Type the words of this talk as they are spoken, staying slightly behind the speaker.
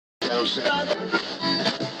Welcome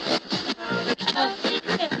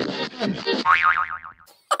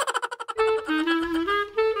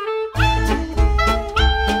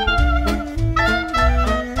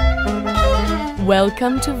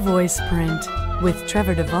to Voiceprint with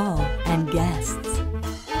Trevor Devall and Guests.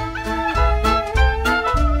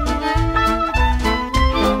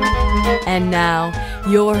 And now,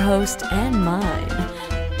 your host and mine,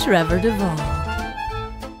 Trevor Devall.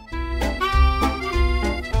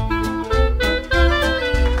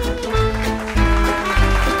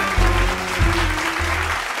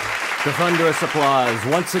 The thunderous applause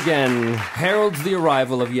once again heralds the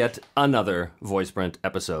arrival of yet another Voiceprint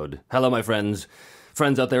episode. Hello, my friends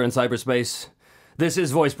out there in cyberspace. This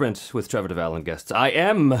is Voiceprint with Trevor Devall and Guests. I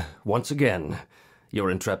am, once again, your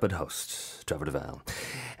intrepid host, Trevor Devall.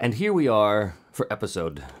 And here we are for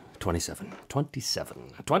episode 27.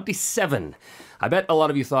 27. I bet a lot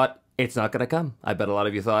of you thought it's not going to come. I bet a lot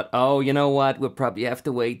of you thought, oh, you know what? We'll probably have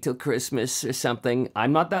to wait till Christmas or something.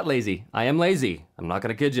 I'm not that lazy. I am lazy. I'm not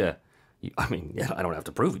going to kid you. I mean, I don't have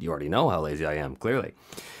to prove it. You already know how lazy I am, clearly.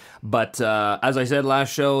 But as I said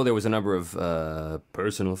last show, there was a number of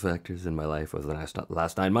personal factors in my life over the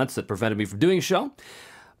last 9 months that prevented me from doing a show.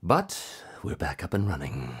 But we're back up and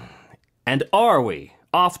running. And are we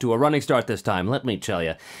off to a running start this time? Let me tell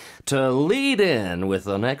you. To lead in with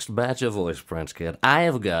the next batch of voice prints, kid, I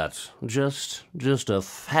have got just a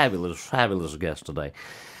fabulous guest today.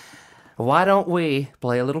 Why don't we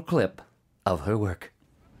play a little clip of her work?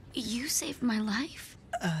 You saved my life?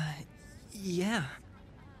 Yeah.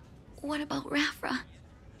 What about Rafra?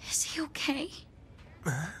 Is he okay?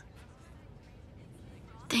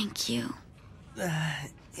 Thank you.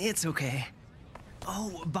 It's okay.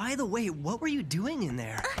 Oh, by the way, what were you doing in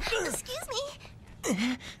there? Excuse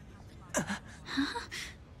me?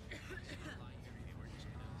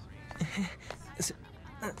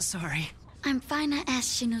 Sorry. I'm Fina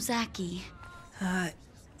S. Shinozaki.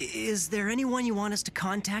 Is there anyone you want us to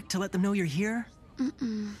contact to let them know you're here?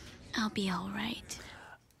 I'll be all right.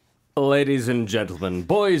 Ladies and gentlemen,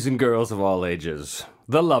 boys and girls of all ages,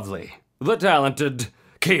 the lovely, the talented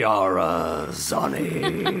Chiarra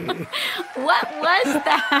Zanni. What was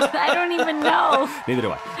that? I don't even know. Neither do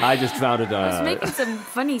I. I just found it. I was making some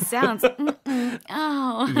funny sounds.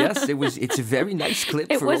 Oh. Yes, it's a very nice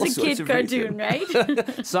clip. It for was all a sorts kid of cartoon, reasons.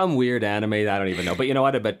 right? Some weird anime, I don't even know. But you know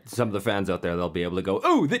what? I bet some of the fans out there, they'll be able to go,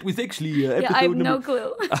 oh, that was actually episode Yeah, I have number... no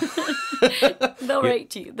clue. They'll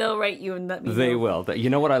write you. They'll write you and let me know. They will.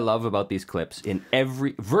 You know what I love about these clips? In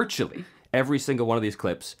virtually every single one of these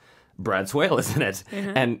clips, Brad Swale is in it.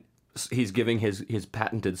 And he's giving his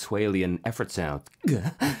patented Swalian effort sound.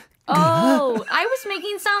 Oh, I was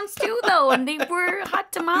making sounds too, though, and they were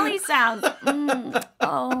hot tamale sounds.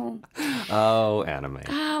 Oh, anime.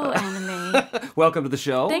 Oh, anime. Welcome to the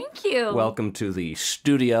show. Thank you. Welcome to the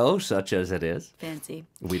studio, such as it is. Fancy.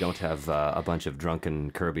 We don't have a bunch of drunken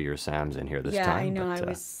Kirby or Sams in here this time. Yeah, I know. But, I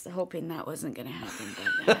was hoping that wasn't going to happen,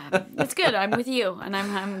 but it's good. I'm with you, and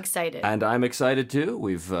I'm excited. And I'm excited too.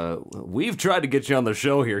 We've tried to get you on the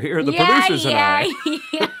show here. Here are the producers and I.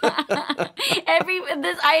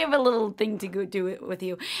 I have a little thing to go do it with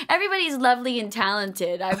you. Everybody's lovely and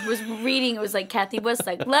talented. I was reading, it was like Kathy was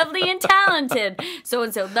like, lovely and talented.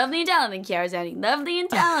 So-and-so, lovely and talented. Chiarra Zanni, lovely and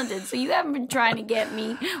talented. So you haven't been trying to get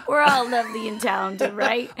me. We're all lovely and talented,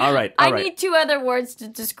 right? All right. I need two other words to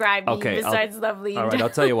describe me besides lovely and talented. All right, I'll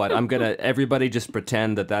tell you what. Everybody just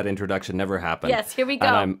pretend that introduction never happened. Yes, here we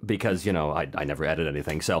go. Because, I never edit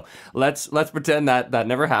anything. So let's pretend that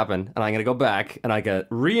never happened. And I'm going to go back and I can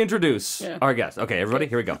reintroduce our guest. Okay, everybody,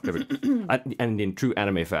 here we go. And in true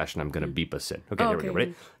anime fashion, I'm going to beep us in. Okay, here we go.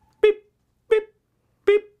 Ready? Beep, beep,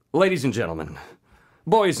 beep. Ladies and gentlemen,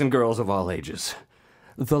 boys and girls of all ages,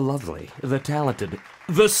 the lovely, the talented,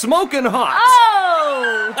 the smoking hot.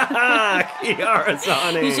 Oh! Chiarra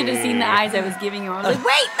Zanni. You should have seen the eyes I was giving you. I was like,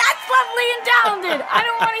 wait, that's lovely and talented. I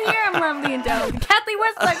don't want to hear I'm lovely and talented. Kathy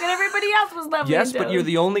Westlock and everybody else was lovely and talented. Yes, but you're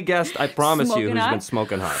the only guest, I promise Smoking you, who's hot? been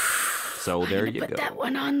smoking hot. So there you go. Put that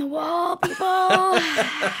one on the wall, people.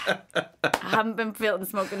 I haven't been feeling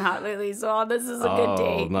smoking hot lately, so this is a good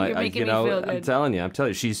day. You're making me feel good. I'm telling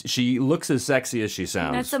you, she looks as sexy as she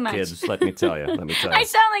sounds. Not so much. Kids, let me tell you. I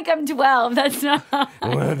sound like I'm 12. That's not.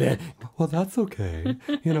 Well, that's okay.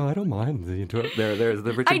 I don't mind. There's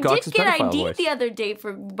the Richard Cox's I did get pedophile ID'd voice. the other day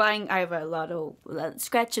for buying. I have a lotto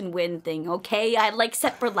scratch and win thing. Okay, I like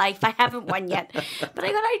set for life. I haven't won yet, but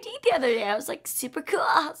I got ID'd the other day. I was like super cool.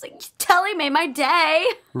 I was like, Telly made my day.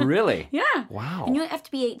 Really? Yeah. Wow. And you have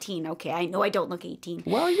to be 18. Okay, I know I don't look 18.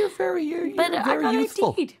 Well, you're very but I got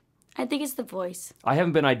youthful. ID'd. I think it's the voice. I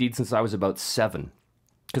haven't been ID'd since I was about 7.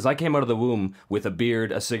 Because I came out of the womb with a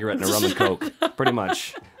beard, a cigarette, and a rum and coke. Pretty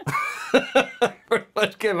much. Pretty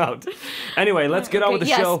much came out. Anyway, let's get on with the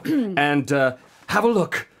show and have a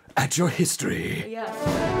look at your history. Yeah.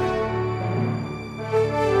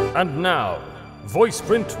 And now,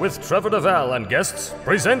 Voiceprint with Trevor Devall and Guests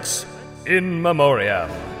presents In Memoriam,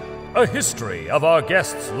 a history of our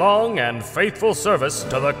guests' long and faithful service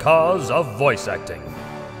to the cause of voice acting.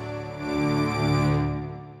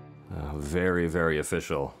 Very, very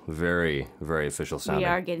official. Very, very official sounding. We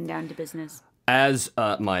are getting down to business. As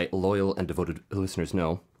my loyal and devoted listeners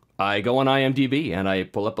know, I go on IMDb and I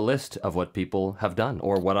pull up a list of what people have done,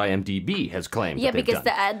 or what IMDb has claimed Yeah, that they've because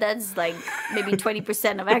done. that's like maybe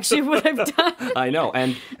 20% of actually what I've done. I know,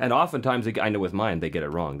 and oftentimes, I know with mine, they get it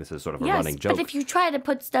wrong. This is sort of a running joke. But if you try to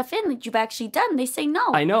put stuff in that you've actually done, they say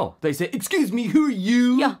no. I know. They say, "Excuse me, who are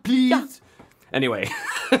you, Yeah, please?" yeah. Anyway,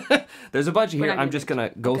 there's a bunch We're here. not I'm just gonna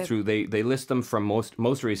going to go through. They list them from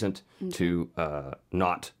most recent to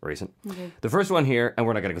not recent. Okay. The first one here, and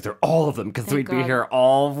we're not going to go through all of them because Thank we'd be God. here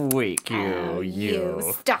all week.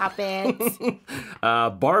 You stop it.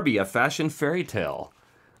 Barbie, a fashion fairy tale.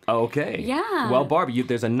 Okay. Yeah. Well, Barbie,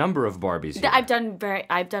 there's a number of Barbies here. I've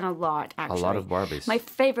done a lot actually. A lot of Barbies. My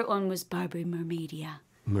favorite one was Barbie Mermaidia.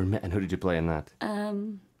 And who did you play in that?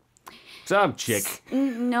 Some chick.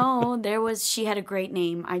 No, she had a great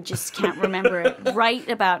name. I just can't remember it right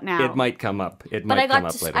about now. It might come up. But I come got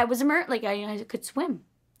up to. later. I was a I could swim.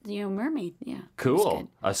 Mermaid. Yeah. It was Cool. good.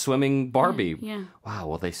 A swimming Barbie. Yeah. Wow.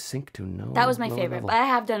 Well, they sink to no. That was my lower favorite, level. but I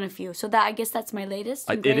have done a few. So I guess that's my latest.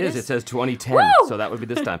 and It is. greatest. It says 2010, Woo! so that would be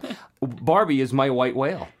this time. Barbie is my white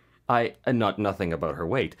whale. Nothing about her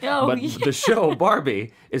weight, Oh, but yeah. the show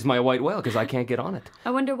Barbie is my white whale because I can't get on it.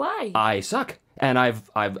 I wonder why. I suck, and I've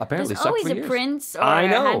apparently There's sucked always for a years. prince or I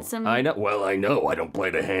know. a handsome. I know. Well, I know. I don't play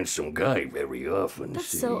the handsome guy very often. That's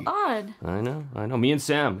see? so odd. I know. Me and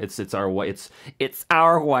Sam. It's our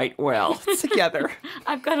white whale together.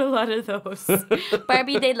 I've got a lot of those.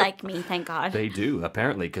 Barbie, they like me, thank God. They do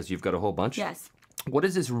apparently because you've got a whole bunch. Yes. What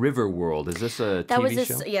is this River World? Is this a That TV was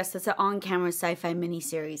show? yes, that's an on-camera sci-fi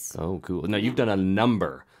miniseries. Oh, cool. Now, you've done a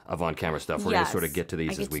number of on-camera stuff. We're going to Yes. sort of get to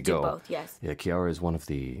these I as get we to do go. both, yes. Yeah, Chiarra is one of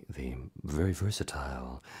the very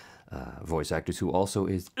versatile voice actors who also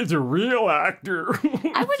is a real actor.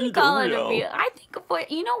 I wouldn't call it a real. I think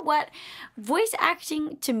you know what? Voice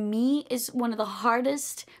acting to me is one of the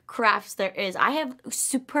hardest crafts there is. I have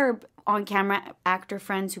superb on-camera actor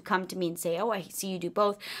friends who come to me and say, "Oh, I see you do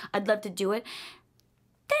both. I'd love to do it."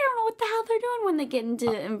 They don't know what the hell they're doing when they get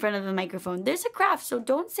in front of the microphone. There's a craft, so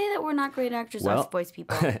don't say that we're not great actors, us voice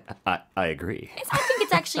people. I agree. I think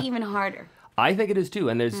it's actually even harder. I think it is too.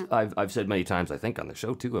 And there's I've said many times, I think, on the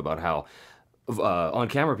show too, about how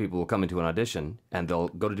on-camera people will come into an audition and they'll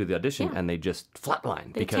go to do the audition and they just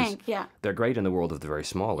flatline They because tank, yeah. they're great in the world of the very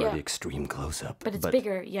small or Yeah. the extreme close-up. But it's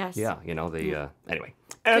bigger, yes. Yeah, anyway.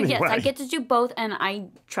 But yes, I get to do both, and I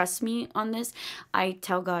trust me on this. I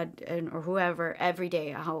tell God or whoever every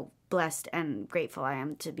day how blessed and grateful I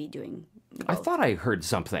am to be doing both. I thought I heard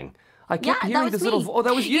something. I Yeah, kept that hearing was this me. little. Oh,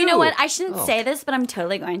 that was you. You know what? I shouldn't say this, but I'm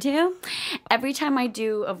totally going to. Every time I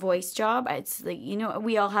do a voice job, it's like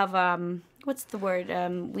we all have what's the word?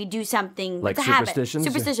 We do something Like it's a habit. superstitions?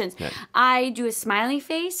 Superstitions. Yeah. I do a smiley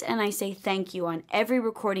face and I say thank you on every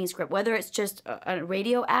recording script, whether it's just a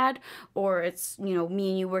radio ad or it's me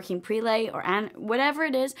and you working prelay or whatever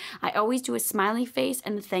it is. I always do a smiley face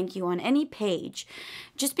and a thank you on any page,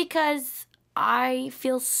 just because I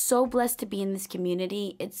feel so blessed to be in this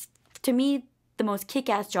community. It's to me the most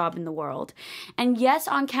kick-ass job in the world. And yes,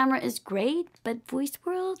 on camera is great, but voice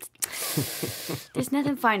world, there's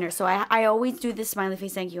nothing finer. So I always do this smiley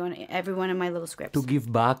face thank you on every one of my little scripts. To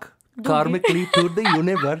give back karmically to the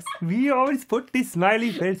universe, we always put the smiley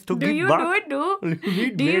face to give back. Do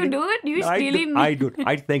you do it? You stealing me? I do.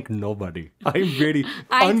 I thank nobody. I'm very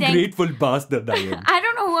I thank- ungrateful bastard I am. I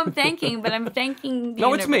don't know who I'm thanking, but I'm thanking the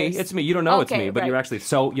No, it's me. universe. It's me. You don't know it's Okay, me, but right. you're actually.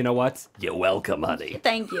 So you know what? You're welcome, honey.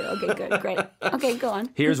 Thank you. Okay, good, great. Okay, go on.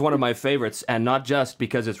 Here's one of my favorites, and not just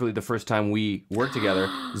because it's really the first time we work together.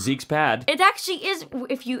 Zeke's Pad. It actually is.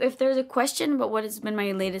 If there's a question about what has been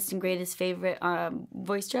my latest and greatest favorite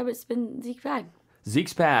voice job, it's been Zeke Bag.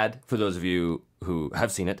 Zeke's Pad, for those of you who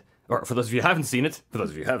have seen it, or for those of you who haven't seen it, for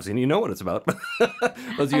those of you who have seen it, you know what it's about.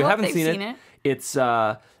 Those of you who hope haven't they've seen seen it, it.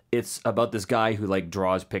 it's about this guy who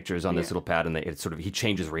draws pictures on this little pad, and it's sort of he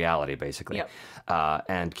changes reality basically. Yep.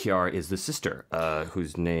 And Chiarra is the sister,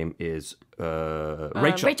 whose name is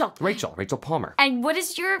Rachel. Rachel Palmer. And what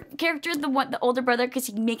is your character, the older brother? Because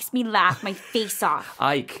he makes me laugh my face off.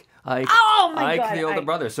 Ike. Ike. Oh my Ike, God, the older Ike.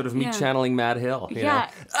 brother, sort of me Yeah. channeling Mad Hill. You Yeah.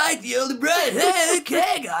 know? Ike, the older brother. Hey,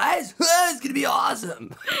 okay, guys. It's gonna be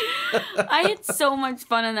awesome. I had so much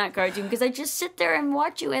fun in that cartoon because I just sit there and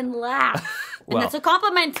watch you and laugh. And Well, that's a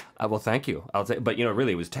compliment. Well, thank you. I'll say, but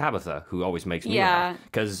really, it was Tabitha who always makes me Yeah. laugh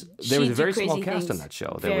because there She'd was a do very small crazy cast on things. that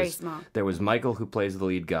show. Very small. There was Michael who plays the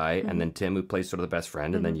lead guy, and then Tim who plays sort of the best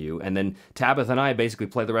friend, and then you, and then Tabitha and I basically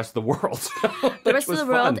play the rest of the world. The rest of the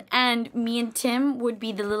world, and me and Tim would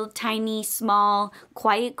be the little tiny, small,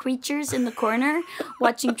 quiet creatures in the corner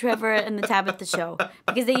watching Trevor and the Tabitha show.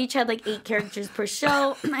 Because they each had like 8 characters per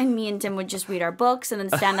show, and me and Tim would just read our books and then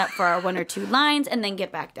stand up for our 1 or 2 lines and then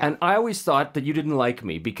get back down. And I always thought that you didn't like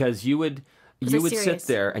me because you would sit serious.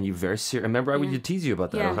 there and you very serious. Remember, I would tease you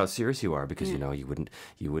about that, Yeah. how serious you are, because you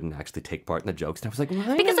wouldn't actually take part in the jokes. And I was like,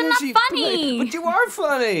 why Because I'm doesn't not she funny. play? But you are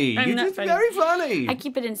funny. I'm You're not just funny. very funny. I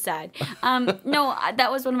keep it inside. No,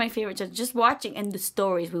 that was one of my favorite shows. Just watching, and the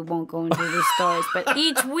stories, we won't go into the stories, but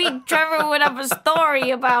each week Trevor would have a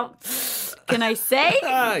story about, can I say?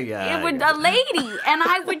 Yeah. It would a lady, and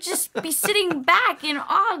I would just be sitting back in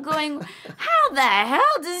awe going, how the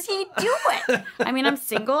hell does he do it? I mean, I'm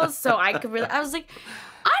single, so I was like,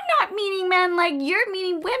 I'm not meeting men like you're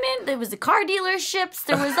meeting women. There was the car dealerships.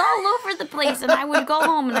 There was all over the place. And I would go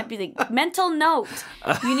home and I'd be like, mental note.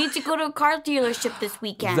 You need to go to a car dealership this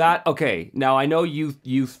weekend. Okay. Now, I know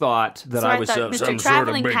you thought that so I was thought, some Mr. sort of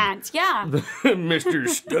Traveling big Pants. Yeah. Mr.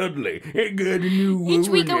 Studley. He got a new Each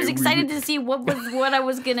week I woman was every excited week. to see what I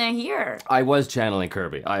was going to hear. I was channeling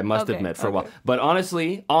Kirby, I must Okay, admit, for a while. okay. But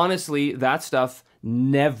honestly, that stuff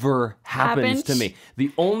never happens Happened? to me.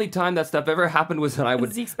 The only time that stuff ever happened was that I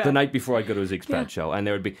would, Zeke's the Bad. night before I'd go to a Zeke's Bad show, and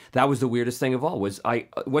there would be, that was the weirdest thing of all, was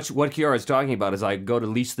what Chiarra is talking about is I go to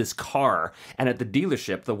lease this car, and at the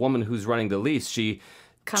dealership, the woman who's running the lease, she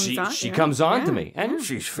comes on to me, and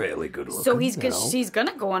she's fairly good looking. So she's she's going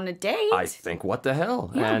to go on a date. I think, what the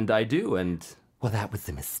hell? And I do, and well, that was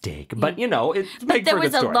a mistake. But, it's But made there for a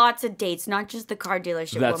was good story. lots of dates, not just the car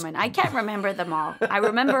dealership That's- woman. I can't remember them all. I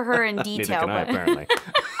remember her in Neither detail. can I, But apparently.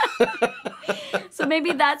 so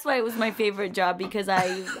maybe that's why it was my favorite job, because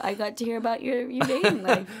I got to hear about your dating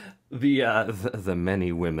life. The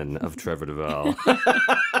many women of Trevor Devall.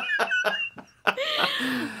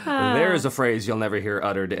 There's a phrase you'll never hear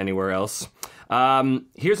uttered anywhere else.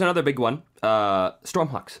 Here's another big one.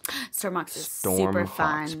 Stormhawks. Stormhawks is super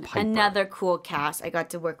fun. Stormhawks, Piper. Another cool cast. I got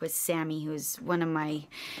to work with Sammy, who's one of my...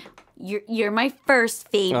 You're my first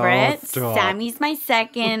favorite. Oh, stop. Sammy's my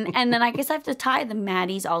second. And then I guess I have to tie the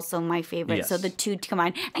Maddie's also my favorite. Yes. So the two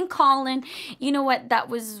combined. And Colin, you know what? That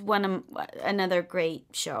was another great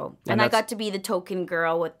show. And I that's- got to be the token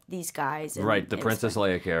girl with these guys. And Right, the it was Princess fun.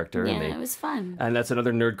 Leia character. Yeah, and it was fun. And that's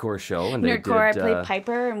another Nerdcore show. And Nerdcore, I they did, played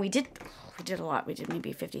Piper, and we did a lot. We did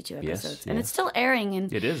maybe 52 episodes. And yes. it's still airing.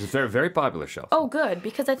 And It is. It's a very, very popular show. oh, good,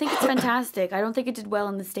 because I think it's fantastic. I don't think it did well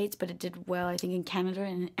in the States, but it did well, I think, in Canada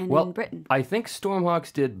and in Britain. I think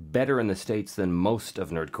Stormhawks did better in the States than most of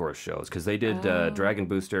Nerdcore's shows, because they did Dragon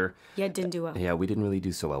Booster. Yeah, it didn't do well. Yeah, we didn't really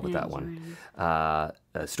do so well with that one.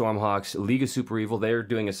 Stormhawks, League of Super Evil, they're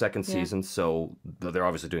doing a second season, so they're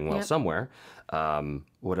obviously doing well Yep. somewhere.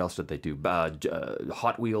 What else did they do?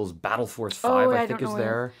 Hot Wheels Battle Force 5, Oh, I I think, don't is know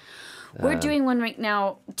there. We're doing one right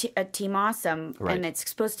now, Team Awesome, Right. and it's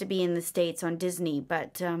supposed to be in the States on Disney,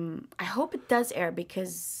 but I hope it does air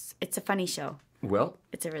because it's a funny show. Well,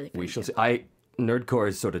 It's a really funny we shall show. see. Nerdcore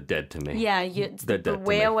is sort of dead to me. Yeah, it's They're the dead to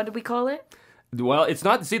whale, me. what did we call it? Well, it's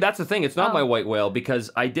not. See, that's the thing. It's not Oh. my white whale, because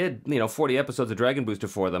I did, 40 episodes of Dragon Booster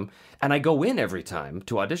for them, and I go in every time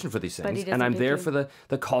to audition for these he things, doesn't and I'm pick there you. for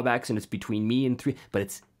the callbacks, and it's between me and 3, but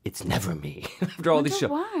it's never me after all these shows.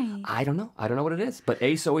 Why? I don't know. I don't know what it is. But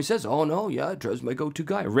Ace always says, "Oh no, yeah, Trev's my go-to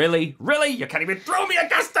guy." Really, you can't even throw me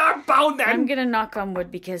against our bone then. I'm gonna knock on wood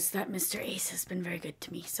because that Mr. Ace has been very good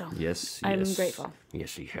to me, so Yes, I'm yes. grateful.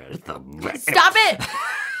 Yes, he has the. Stop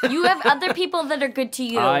it! You have other people that are good to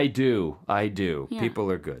you. I do. Yeah. People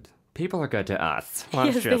are good. People are good to us.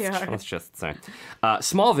 Yes, they are. Let's just say.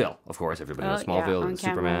 Smallville, of course. Everybody knows Oh, yeah, Smallville. on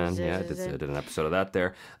Superman. camera. Yeah, did an episode of that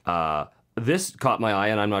there. This caught my eye,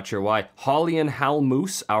 and I'm not sure why. Holly and Hal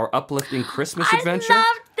Moose, Our Uplifting Christmas Adventure. I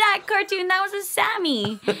loved that cartoon. That was with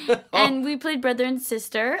Sammy. And we played brother and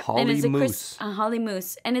sister. Holly and it's Moose. Holly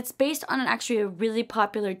Moose. And it's based on actually a really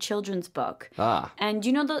popular children's book. Ah. And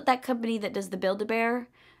you know that company that does the Build-A-Bear?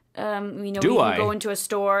 You know, Do we I? can go into a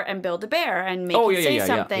store and build a bear and make Oh, it yeah, say yeah, yeah.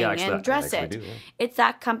 something Yeah, actually, and dress I it. actually do, yeah. It's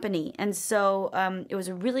that company. And so it was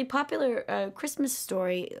a really popular Christmas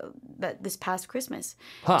story that this past Christmas.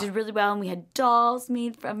 Huh. Did really well, and we had dolls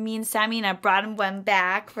made from me and Sammy, and I brought him one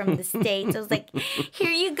back from the States. I was like,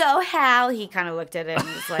 here you go, Hal. He kind of looked at it and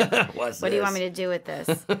was like, what do you want me to do with this?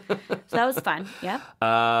 So that was fun. Yeah.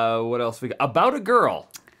 What else we got? About a Girl.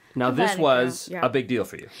 Now, this About a was Girl, yeah. a big deal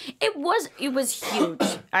for you. It was huge.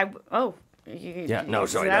 Yeah, no,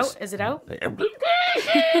 sorry. Is it out?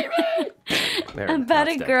 There, About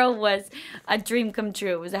that's a dead. Girl was a dream come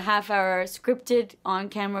true. It was a half-hour scripted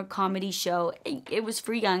on-camera comedy show. It was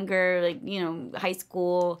for younger, like, you know, high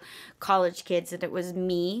school, college kids, and it was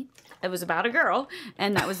me. It was about a girl,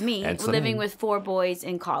 and that was me, And living Celine. with 4 boys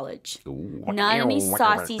in college. Not any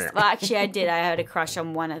saucy... Well, actually, I did. I had a crush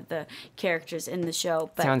on one of the characters in the show.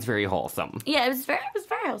 But Sounds very wholesome. yeah, it was very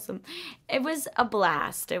wholesome. It was a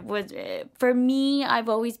blast. It was for me. I've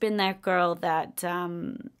always been that girl that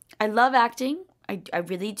I love acting. I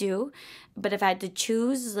really do. But if I had to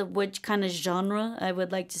choose which kind of genre I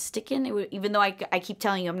would like to stick in, even though I keep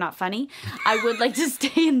telling you I'm not funny, I would like to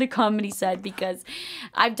stay in the comedy side because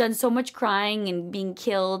I've done so much crying and being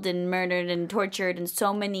killed and murdered and tortured and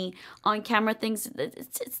so many on-camera things.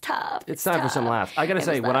 It's tough. It's time for some laughs. I gotta It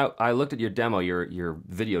say, was when tough. I looked at your demo, your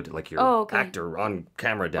video, like your okay. actor on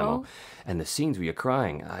camera demo, and the scenes where you're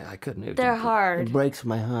crying, I couldn't. They're hard. It breaks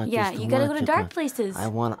my heart. Yeah, just you gotta watch go to it. dark places. I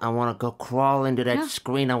want to go crawl into that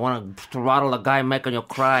screen. I want to throttle a guy making you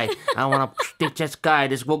cry. I want to teach this guy,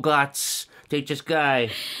 this Wogots. Teach this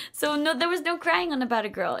guy. So no, there was no crying on About a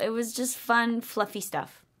Girl. It was just fun, fluffy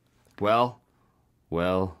stuff. Well,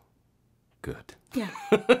 good. Yeah.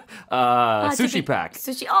 Sushi pack.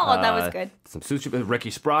 Sushi. Oh, that was good. Some sushi.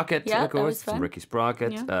 Ricky Sprocket, Yeah, of that course. was fun. Some Ricky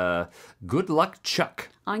Sprocket. Yeah. Good Luck Chuck.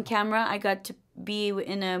 On camera, I got to be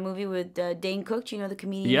in a movie with Dane Cook. Do you know the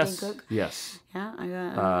comedian Yes. Dane Cook? Yes. Yeah, I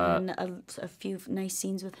got a few nice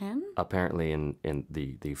scenes with him. Apparently, in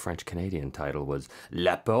the French Canadian title was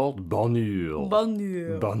La Porte Bonheur.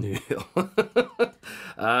 Bonheur.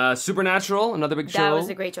 Supernatural, another big show. That was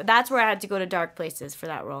a great show. That's where I had to go to dark places for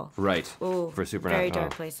that role. Right. Ooh, For Supernatural. very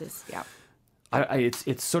dark places. Yeah.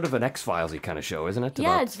 It's sort of an X-Files-y kind of show, isn't it?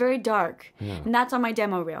 Yeah, About- it's very dark. And that's on my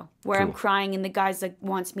demo reel where I'm Cool. crying and the guy's like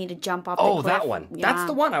wants me to jump off the Oh, cliff. that one. Yeah. That's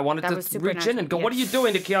the one I wanted That was to reach in and go, Supernatural. what are you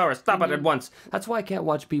doing to Chiarra? Stop it Mm-hmm. at once. That's why I can't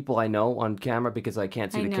watch people I know on camera because I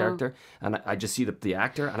can't see I the know. character. And I just see the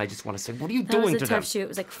actor and I just want to say, what are you That doing was to a them? tough shoot. It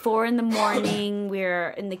was like 4 a.m. We were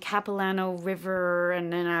in the Capilano River,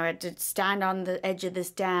 and then I had to stand on the edge of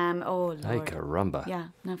this dam. Oh, Lord. Ay, caramba. Yeah,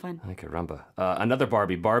 not fun. Ay, caramba. Another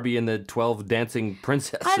Barbie and the 12 Dancing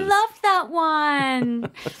Princesses. I love that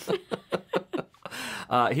one.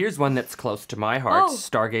 Here's one that's close to my heart. Oh.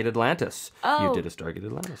 Stargate Atlantis. You Oh. did a Stargate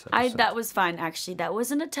Atlantis episode. That was fun, actually. That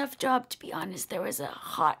wasn't a tough job, to be honest. There was a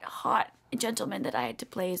hot gentleman that I had to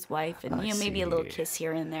play his wife, and maybe a little see. kiss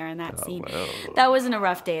here and there in that scene. well. That wasn't a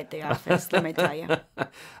rough day at the office, let me tell you.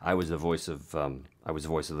 I was the voice of the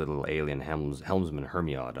little alien helmsman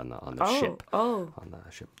Hermione on the ship. Oh. On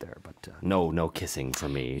the ship there, but no kissing for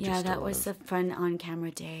me. Yeah, just that a lot was of- a fun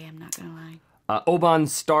on-camera day, I'm not gonna lie. Oban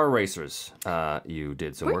Star Racers. You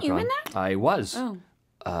did some Weren't work you on. in that? I was. Oh.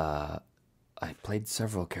 I played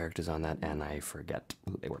several characters on that, and I forget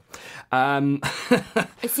who they were.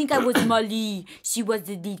 I think I was Molly. She was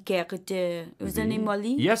the lead character. Was her name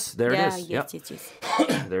Molly? Yes, there Yeah, it is. yes, Yep.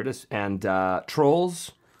 yes. There it is. And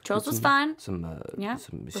Trolls. Trolls was fun. Yeah.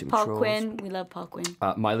 Some With Paul Trolls. Quinn. We love Paul Quinn.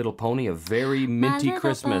 My Little Pony, a very minty Little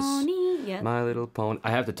Christmas. Pony, yeah. My Little Pony.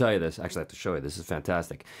 I have to tell you this. Actually, I have to show you. This is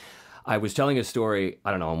fantastic. I was telling a story, I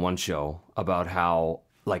don't know, on one show about how,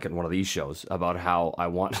 like in one of these shows, about how I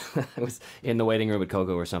was in the waiting room at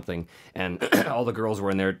Coco or something, and all the girls were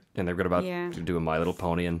in there, and they're good about doing My Little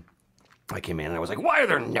Pony, and I came in and I was like, why are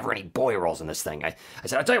there never any boy roles in this thing? I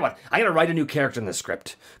said, I'll tell you what, I gotta write a new character in the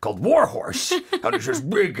script called Warhorse. And he's just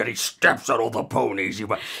big and he steps on all the ponies.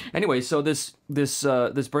 Anyway, so this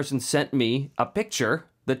person sent me a picture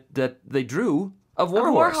that they drew of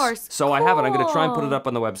Warhorse. Warhorse. So I have it. I'm going to try and put Cool. it up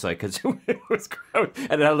on the website because it was great.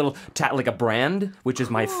 And it had a little like a brand, which is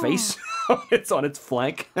my face. It's on its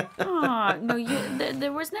flank. Aw, no,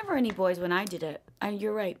 there was never any boys when I did it.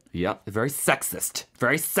 You're right. Yeah, very sexist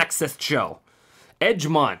show.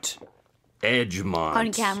 Edgemont.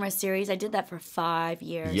 On camera series. I did that for 5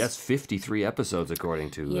 years. Yes, 53 episodes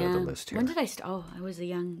according to Yeah. the list here. When did I start? Oh, I was a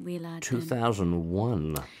young wee lad. then.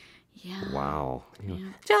 2001. Yeah. Wow.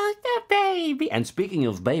 Just a baby. And speaking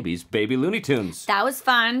of babies, Baby Looney Tunes. That was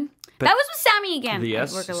fun. That was with Sammy again.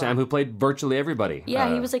 Yes, I'd work a Sam, lot. who played virtually everybody.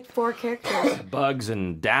 Yeah, he was like 4 characters. Bugs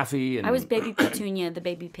and Daffy. And I was Baby Petunia, the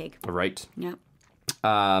baby pig. Right. Yep.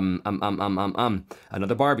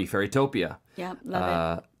 Another Barbie, Fairytopia. Yep,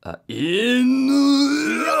 love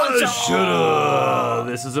Shoulda.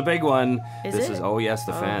 This is a big one. Is this it? is yes,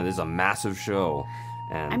 the fan. This is a massive show.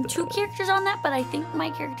 And I'm 2 characters on that, but I think my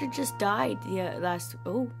character just died last...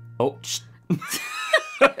 shh.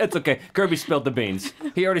 It's okay. Kirby spilled the beans.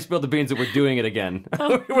 He already spilled the beans that we're doing it again.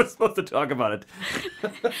 We were supposed to talk about it.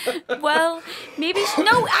 Well, maybe...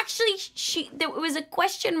 No, actually, there was a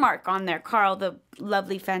question mark on there. Carl, the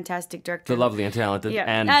lovely, fantastic director. The lovely and talented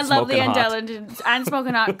and lovely smoking and hot. talented and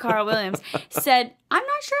smoking hot Carl Williams said, I'm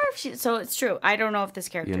not sure if she... So it's true. I don't know if this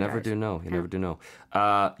character You never dies. do know. You never do know.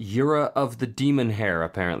 Yura of the Demon Hair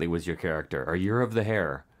apparently was your character. Or Yura of the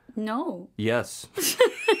Hair. No. Yes.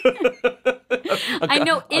 I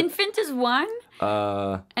know Infant is one.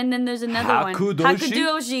 And then there's another one.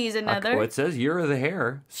 Hakudoshi is another. Well, it says Yura of the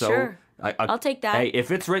Hair. So Sure. I'll take that. Hey,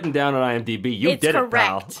 if it's written down on IMDb, you It's did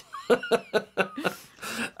correct. it,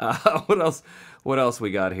 pal. What else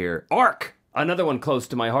we got here? Ark! Another one close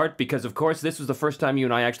to my heart because, of course, this was the first time you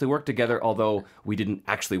and I actually worked together, although we didn't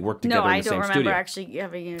actually work together in the same I don't remember studio. actually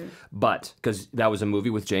having a... But, because that was a movie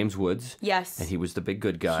with James Woods. Yes. And he was the big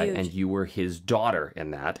good guy, Huge. and you were his daughter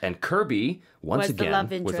in that. And Kirby, once Was the again,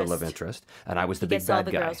 love was the love interest. interest. And I was the big Gets all bad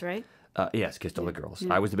the guy. girls, right? Yes, kissed all the girls.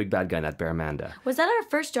 I was the big bad guy in that Bearmanda. Was that our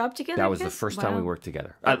first job together? That was the Chris? first time we Wow. worked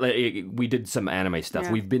together. We did some anime stuff.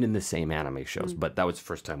 Yeah. We've been in the same anime shows, but that was the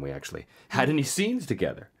first time we actually had any scenes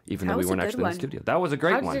together, even That though we was a weren't good actually in one. the studio. That was a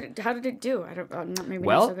great one. How did it do? I don't. Not maybe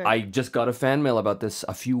Well, not so good. I just got a fan mail about this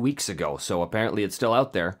a few weeks ago, so apparently it's still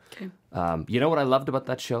out there. Okay. You know what I loved about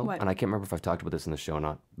that show? What? And I can't remember if I've talked about this in the show or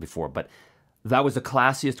not before, but that was the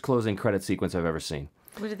classiest closing credit sequence I've ever seen.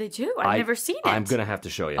 What did they do? I've never seen it. I'm gonna have to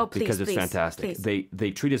show you Oh, please, because it's please, fantastic. please.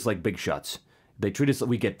 They treat us like big shots. They treat us.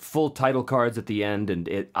 We get full title cards at the end,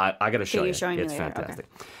 and I gotta show you're you. showing me It's later, okay. fantastic.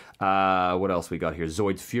 What else we got here?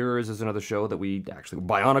 Zoid's Furors is another show that we actually...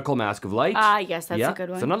 Bionicle Mask of Light. Ah, yes, that's a good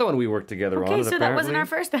one. It's another one we worked together on. Okay, so that wasn't apparently- our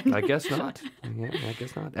first then. I guess not. Yeah, I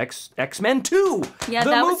guess not. X-Men 2! Yeah,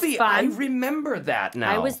 the that was movie. fun. I remember that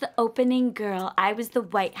now. I was the opening girl. I was the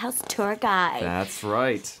White House tour guide. That's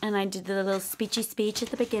right. And I did the little speechy speech at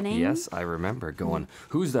the beginning. Yes, I remember going,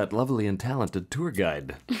 who's that lovely and talented tour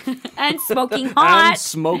guide? And smoking hot. And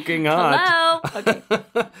smoking hot. Hello. Okay.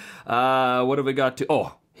 What have we got to...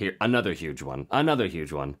 Oh, here, another huge one.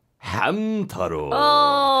 Hamtaro.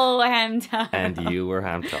 Oh, Hamtaro. And you were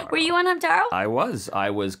Hamtaro. Were you on Hamtaro? I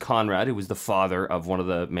was Conrad, who was the father of one of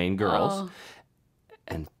the main girls. Oh.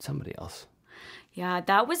 And somebody else. Yeah,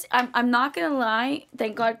 that was... I'm not going to lie.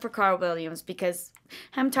 Thank God for Carl Williams because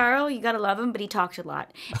Hamtaro, you got to love him, but he talked a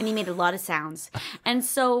lot. And he made a lot of sounds. And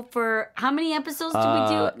so for... How many episodes did we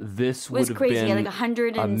do? This It was would have crazy. been Yeah, like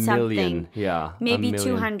 100 and a something. million. Yeah, Maybe a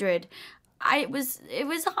million. 200. It was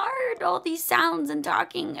hard, all these sounds and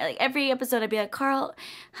talking. Like every episode I'd be like, Carl,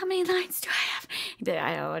 how many lines do I have? He'd be like,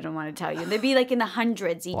 I don't want to tell you. They'd be like in the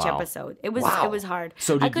hundreds each Wow. episode. It was hard.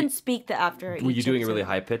 So I did couldn't you- speak after Were you each doing a episode. really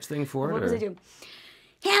high-pitched thing for it? What was I doing?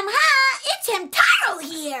 It's Hamtaro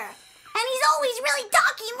here. And he's always really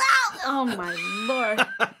talking loud. Oh my lord.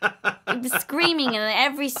 He was screaming in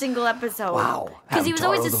every single episode. Wow. Because he was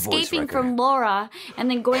always Hamtaro, the voice escaping wrecker. from Laura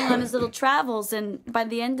and then going on his little travels. And by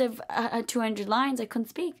the end of 200 lines, I couldn't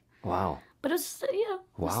speak. Wow. But it was, it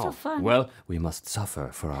was still fun. Well, we must suffer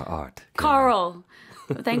for our art. Carl.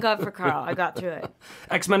 Thank God for Carl. I got through it.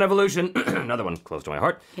 X-Men Evolution, another one close to my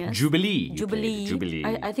heart. Yes. Jubilee. You Jubilee. played Jubilee.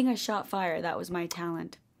 I think I shot fire. That was my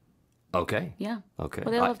talent. Okay. Yeah. Okay.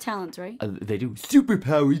 Well, they all have talents, right? They do.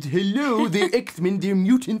 Superpowers. Hello, they're X-Men. They're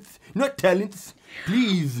mutants, not talents.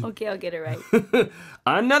 Please. Okay, I'll get it right.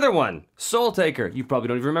 Another one. Soul Taker. You probably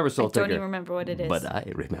don't even remember Soul I Taker. don't even remember what it is. But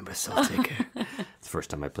I remember Soul Taker. It's the first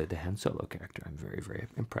time I played the Han Solo character. I'm very, very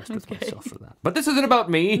impressed with myself for that. But this isn't about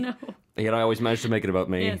me. No. Yet I always managed to make it about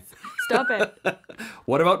me. Yes. Stop it.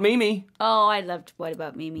 What about Mimi? Oh, I loved What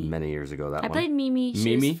About Mimi. Many years ago, that I one. played Mimi. She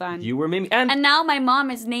Mimi, was fun. you were Mimi. And now my mom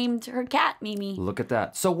has named her cat Mimi. look at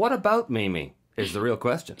that. So what about Mimi is the real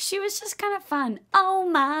question. She was just kind of fun. Oh,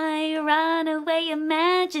 my runaway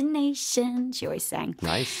imagination. She always sang.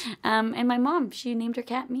 Nice. And my mom, she named her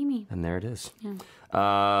cat Mimi. And there it is.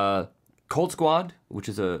 Yeah. Cold Squad, which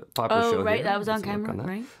is a popular show. Oh, right. here. That was on Let's look camera, that.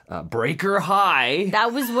 right? Breaker High.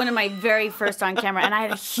 That was one of my very first on camera, and I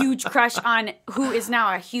had a huge crush on who is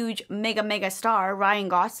now a huge mega star, Ryan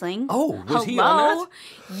Gosling. Oh, was he on that?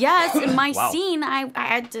 Yes, in my Wow. scene, I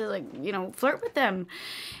had to flirt with him,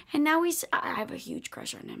 And now I have a huge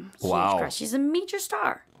crush on him. Huge Wow. crush. He's a major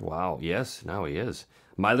star. Wow, yes, now he is.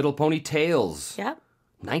 My Little Pony Tales. Yep.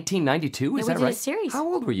 1992, is we that did a right? series. How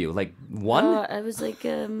old were you? Like 1? I was like,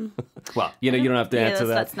 Well, you don't have to Yeah, answer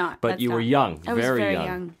that. that's not- But that's you were not. young, I was very young.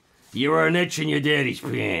 young. You were an itch in your daddy's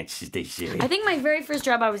pants, as they say. I think my very first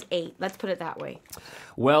job, I was 8. Let's put it that way.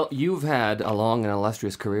 Well, you've had a long and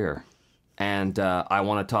illustrious career. And I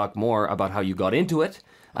want to talk more about how you got into it.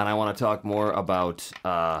 And I want to talk more about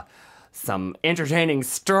some entertaining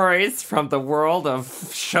stories from the world of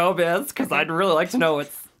showbiz. Because I'd really like to know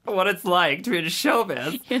what it's like to be in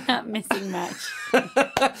showbiz. You're not missing much.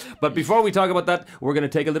 But before we talk about that, we're going to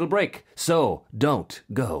take a little break. So don't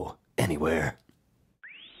go anywhere.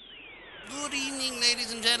 Good evening,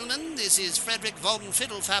 ladies and gentlemen. This is Frederick Von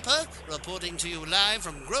Fiddlefapper reporting to you live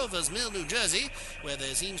from Grover's Mill, New Jersey, where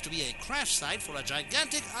there seems to be a crash site for a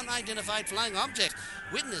gigantic unidentified flying object.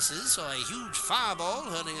 Witnesses saw a huge fireball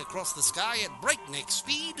hurling across the sky at breakneck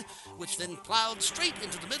speed, which then plowed straight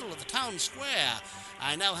into the middle of the town square.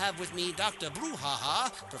 I now have with me Dr.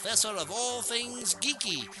 Brouhaha, professor of all things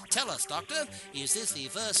geeky. Tell us, Doctor, is this the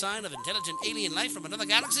first sign of intelligent alien life from another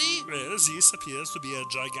galaxy? Well, this appears to be a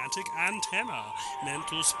gigantic antenna meant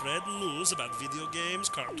to spread news about video games,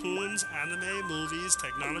 cartoons, anime, movies,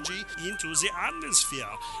 technology into the atmosphere,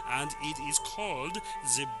 and it is called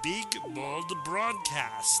the Big Bald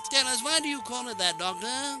Broadcast. Tell us, why do you call it that,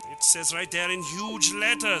 Doctor? It says right there in huge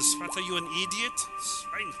letters. What, are you, an idiot?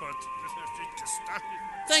 Swineford.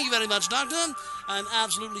 Thank you very much, Doctor. I'm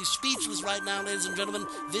absolutely speechless right now, ladies and gentlemen.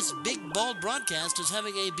 This Big Bald Broadcast is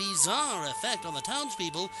having a bizarre effect on the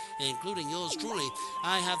townspeople, including yours truly.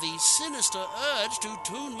 I have the sinister urge to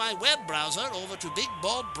tune my web browser over to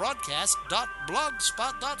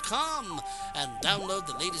bigbaldbroadcast.blogspot.com and download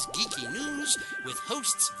the latest geeky news with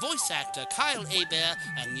hosts, voice actor Kyle Hebert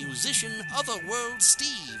and musician Otherworld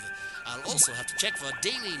Steve. I'll also have to check for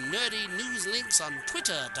daily nerdy news links on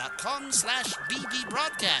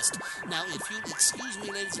twitter.com/bbroadcast. Now, if you'll excuse me,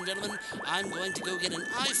 ladies and gentlemen, I'm going to go get an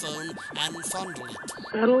iPhone and fondle it.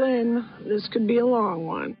 Settle in. This could be a long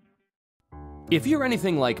one. If you're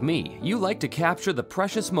anything like me, you like to capture the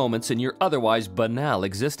precious moments in your otherwise banal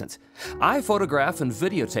existence. I photograph and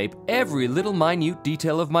videotape every little minute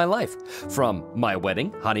detail of my life. From my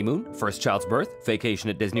wedding, honeymoon, first child's birth, vacation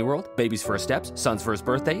at Disney World, baby's first steps, son's first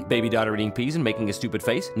birthday, baby daughter eating peas and making a stupid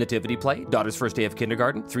face, nativity play, daughter's first day of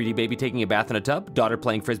kindergarten, 3D baby taking a bath in a tub, daughter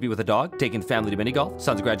playing frisbee with a dog, taking family to mini golf,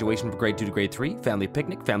 son's graduation from grade 2 to grade 3, family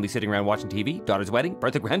picnic, family sitting around watching TV, daughter's wedding,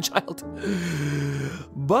 birth of grandchild.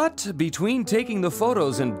 But between taking the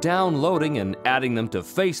photos and downloading and adding them to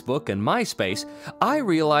Facebook and MySpace, I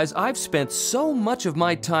realize I've spent so much of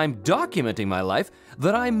my time documenting my life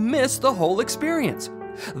that I miss the whole experience.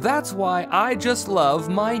 That's why I just love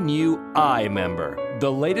my new iMember,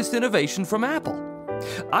 the latest innovation from Apple.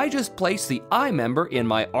 I just place the iMember in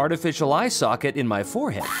my artificial eye socket in my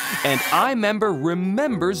forehead, and iMember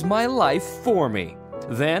remembers my life for me.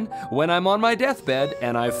 Then, when I'm on my deathbed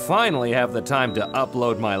and I finally have the time to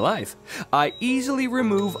upload my life, I easily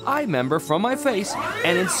remove iMember from my face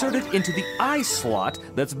and insert it into the eye slot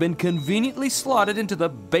that's been conveniently slotted into the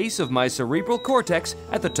base of my cerebral cortex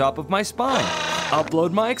at the top of my spine,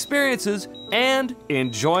 upload my experiences, and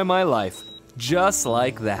enjoy my life. Just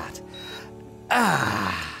like that.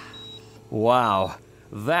 Ah. Wow,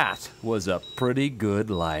 that was a pretty good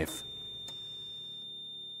life.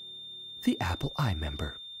 The Apple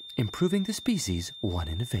iMember, improving the species one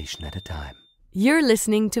innovation at a time. You're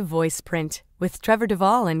listening to Voiceprint with Trevor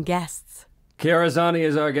Devall and Guests. Chiarra Zanni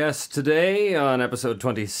is our guest today on episode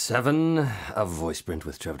 27 of Voiceprint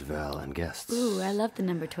with Trevor Devall and Guests. Ooh, I love the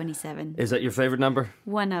number 27. Is that your favorite number?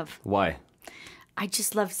 One of. Why? I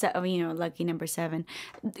just love, lucky number 7.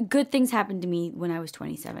 Good things happened to me when I was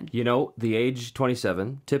 27. You know, the age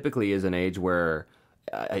 27 typically is an age where...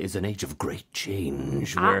 is an age of great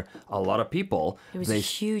change, where a lot of people... It was a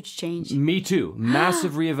huge change. Me too.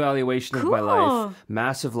 Massive reevaluation of my Cool. life.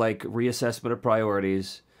 Massive, reassessment of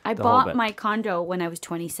priorities. I the whole bought bit. my condo when I was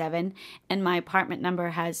 27, and my apartment number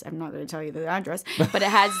has, I'm not going to tell you the address, but it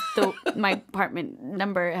has my apartment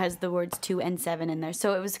number has the words 2 and 7 in there.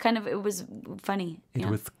 So it was funny. It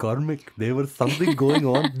was karmic. There was something going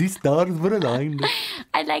on. The stars were aligned.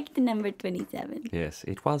 I like the number 27. Yes,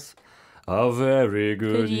 it was a very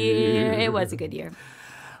good year. It was a good year.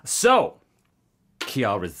 So,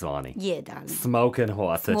 Chiarra Zanni. Yeah, darling. Smoking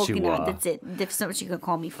hot that you Smoking are. hot, that's it. That's what you can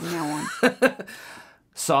call me from now on.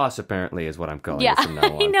 Sauce, apparently, is what I'm calling Yeah, it from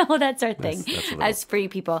now on. I know that's our thing. That's a little- As free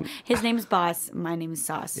people, his name's Boss. My name is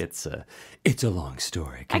Sauce. It's a long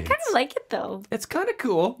story, I kids. kind of like it though. It's kind of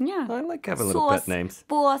cool. Yeah. I like having little pet names.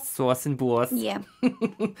 Boss. Sauce and Boss. Yeah.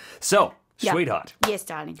 So, Yeah. sweetheart, Yes,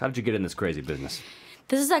 darling. how did you get in this crazy business?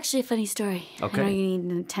 This is actually a funny story. Okay. I know you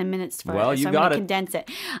need 10 minutes for Well, it, so you I'm got gonna it. condense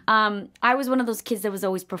it. I was one of those kids that was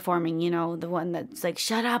always performing, you know, the one that's like,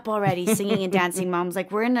 shut up already, singing and dancing. Mom's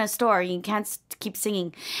like, we're in a store, you can't keep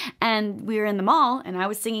singing. And we were in the mall, and I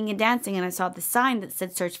was singing and dancing, and I saw the sign that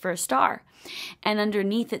said, search for a star. And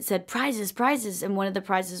underneath it said, prizes, prizes. And one of the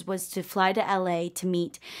prizes was to fly to LA to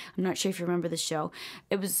meet, I'm not sure if you remember the show.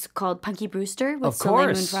 It was called Punky Brewster with Of Soleil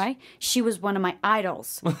Moon course. Frye. She was one of my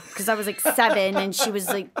idols because I was like 7 and she was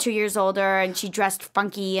like 2 years older and she dressed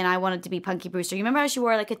funky and I wanted to be Punky Brewster. You remember how she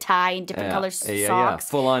wore like a tie and different color socks?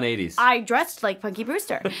 Full on 80s. I dressed like Punky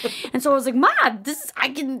Brewster. And so I was like, Mom, I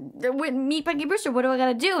can meet Punky Brewster. What do I got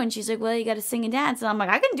to do? And she's like, well, you got to sing and dance. And I'm like,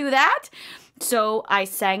 I can do that. So I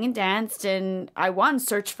sang and danced and I won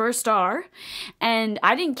Search for a Star. And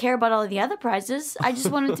I didn't care about all of the other prizes. I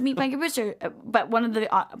just wanted to meet Punky Brewster. But one of the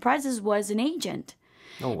prizes was an agent.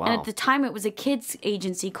 Oh, wow. And at the time, it was a kids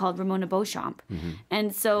agency called Ramona Beauchamp.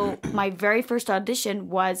 And so my very first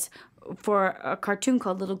audition was for a cartoon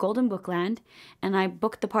called Little Golden Bookland. And I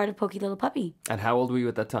booked the part of Pokey Little Puppy. And how old were you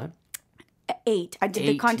at that time? 8. I did the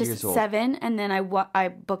 8 contest years at old. 7. And then I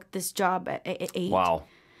booked this job at 8. Wow.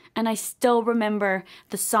 And I still remember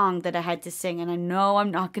the song that I had to sing, and I know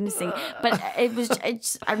I'm not going to sing, but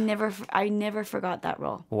I never forgot that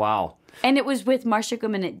role. Wow. And it was with Marcia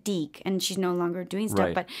Goodman at Deke, and she's no longer doing stuff,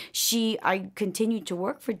 Right. but I continued to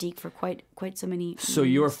work for Deke for quite so many. So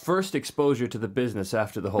your first exposure to the business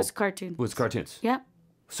after the whole Was cartoons. was cartoons. Yep.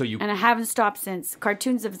 So you And I haven't stopped since.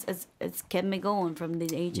 Cartoons have it's kept me going from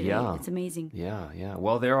the age of 8. It's amazing. Yeah.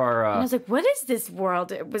 Well, there are. And I was like, what is this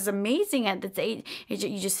world? It was amazing at this age.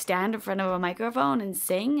 You just stand in front of a microphone and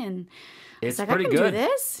sing, and It's like, pretty I can good. do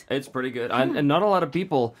this. It's pretty good. And not a lot of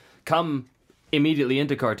people come immediately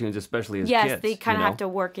into cartoons, especially as Yes, kids. they kind of you know? have to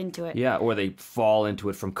work into it. Yeah, or they fall into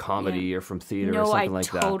it from comedy or from theater or No, something I like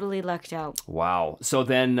that. totally lucked out. Wow. So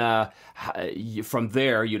then from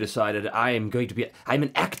there you decided I'm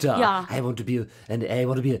an actor. Yeah. I want to be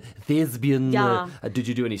a thespian. Yeah. Did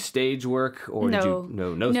you do any stage work or did you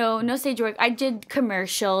No stage work. I did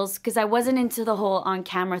commercials because I wasn't into the whole on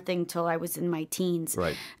camera thing till I was in my teens.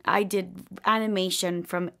 Right. I did animation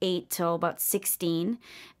from 8 till about 16.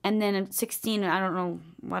 And then at 16, I don't know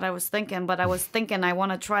what I was thinking, but I was thinking I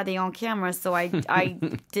want to try the on camera. So I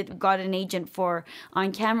got an agent for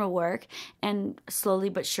on camera work. And slowly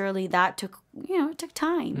but surely that took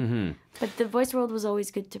time. Mm-hmm. But the voice world was always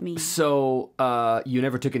good to me. So you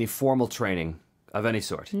never took any formal training of any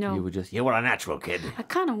sort? No. You were a natural kid. I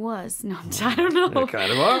kind of was. No, I don't know. You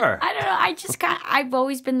kind of are. I don't know. I've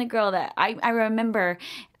always been the girl that I remember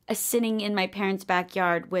sitting in my parents'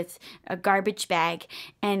 backyard with a garbage bag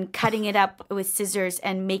and cutting it up with scissors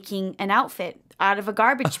and making an outfit out of a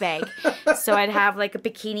garbage bag. So I'd have like a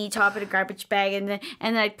bikini top in a garbage bag, and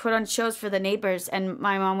then I'd put on shows for the neighbors, and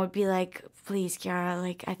my mom would be like, please, Chiarra,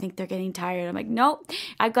 like, I think they're getting tired. I'm like, nope,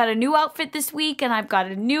 I've got a new outfit this week, and I've got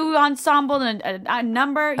a new ensemble and a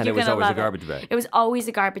number. And You're it was gonna always a love garbage bag. It was always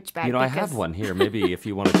a garbage bag. I because have one here. Maybe if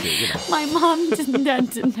you wanted to, my mom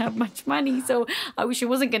didn't have much money, so she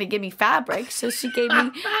wasn't going to give me fabric, so she gave me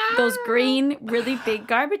those green, really big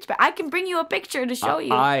garbage bags. I can bring you a picture to show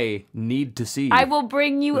you. I need to see. I will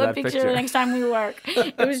bring you a that picture the next time we work.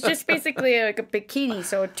 It was just basically like a bikini,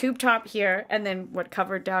 so a tube top here, and then what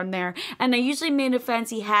covered down there. And I usually made a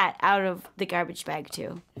fancy hat out of the garbage bag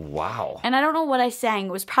too. Wow. And I don't know what I sang.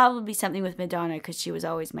 It was probably something with Madonna because she was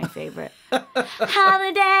always my favorite.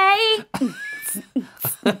 Holiday.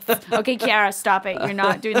 Okay, Chiarra, stop it. You're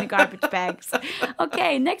not doing the garbage bags.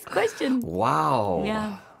 Okay, next question. Wow.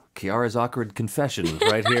 Yeah. Chiarra's awkward confession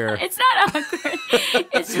right here. It's not awkward.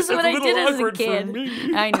 It's just what I did as a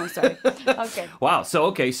kid. I know, sorry. Okay. Wow.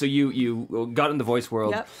 So you got in the voice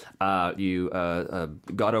world. Yep. You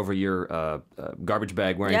got over your garbage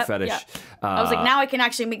bag wearing fetish. Yep. I was like, now I can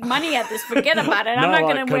actually make money at this. Forget about it. I'm not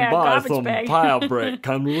going to wear a garbage bag. fabric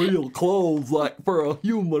and real clothes like for a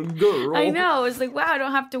human girl. I know. It's like, wow, I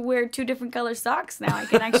don't have to wear 2 different color socks now. I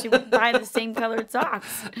can actually buy the same colored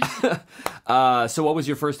socks. So what was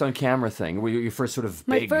your first on-camera thing? Were you your first sort of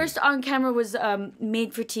My big... first on camera was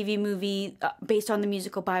made for TV movie based on the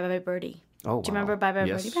musical Bye Bye Birdie. Oh, Do you remember Bye Bye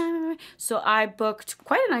Yes. Birdie? Bye, bye, bye. So I booked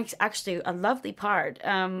quite a nice, actually, a lovely part.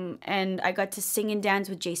 And I got to sing and dance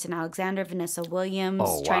with Jason Alexander, Vanessa Williams,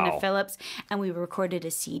 Oh, Trina wow. Phillips, and we recorded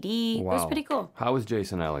a CD. It was Wow. pretty cool. How was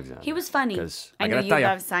Jason Alexander? He was funny. 'Cause I know gotta you tell ya,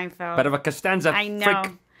 love Seinfeld. bit of a Costanza I know.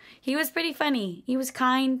 freak. He was pretty funny. He was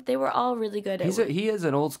kind. They were all really good. He is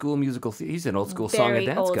an old school musical. He's an old school song and Very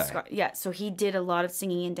dance old guy. Yeah, so he did a lot of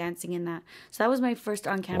singing and dancing in that. So that was my first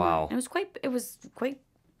on camera. Wow. It was quite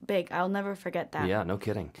big. I'll never forget that. Yeah, no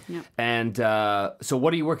kidding. Yep. And so,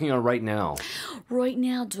 what are you working on right now? Right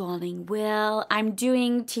now, darling. Well, I'm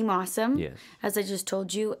doing Team Awesome. Yes. As I just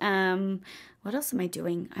told you. What else am I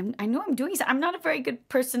doing? I know I'm doing. I'm not a very good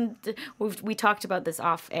person. We talked about this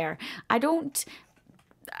off air. I don't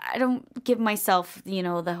give myself,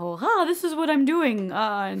 the whole, this is what I'm doing.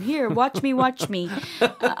 And here, watch me.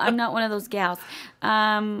 I'm not one of those gals.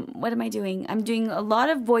 What am I doing? I'm doing a lot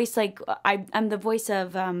of voice, like I'm the voice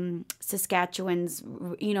of Saskatchewan's,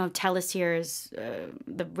 Telus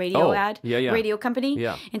the radio ad. Yeah. Radio company.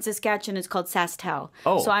 Yeah. In Saskatchewan, it's called SaskTel.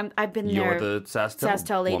 Oh, so I've been you're there. the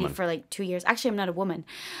SaskTel lady woman. for like 2 years. Actually, I'm not a woman.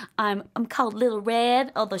 I'm called Little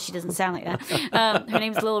Red, although she doesn't sound like that. Her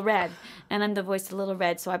name's Little Red, and I'm the voice of Little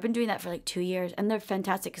Red. So I've been doing that for like 2 years, and they're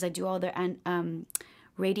fantastic because I do all their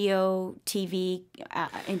radio, TV,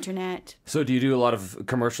 internet. So, do you do a lot of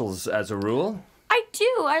commercials as a rule? I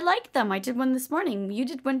do. I like them. I did one this morning. You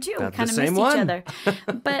did one too. We That's kind the of same missed each one. other,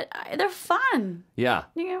 but they're fun. Yeah.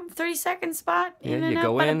 30-second spot. Yeah, in and you out,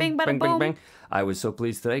 go bada in, bing, bada bing, boom. bing, bing. I was so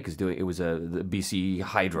pleased today because it was the BC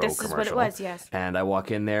Hydro This is commercial. what it was, yes. And I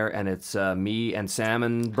walk in there, and it's me and Sam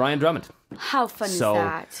and Brian Drummond. How fun So, is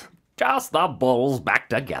that? Just the bulls back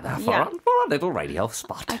together for, Yeah. for a little radio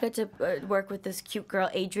spot. I got to work with this cute girl,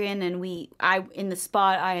 Adrian, and in the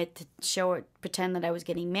spot, I had to pretend that I was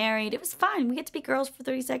getting married. It was fun. We get to be girls for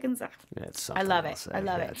 30 seconds. It's I love it. else, I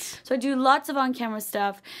love it. That's- So I do lots of on-camera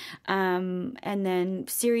stuff. And then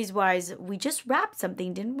series-wise, we just wrapped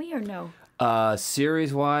something, didn't we, or no?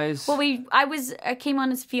 Series-wise... Well, I came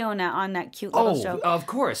on as Fiona on that cute little show. Of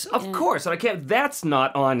course. And I can't... That's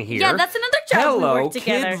not on here. Yeah, that's another job Hello, we worked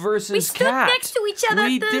together. Kid versus we stood Cat. next to each other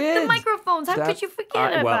We at the did. microphones. How could you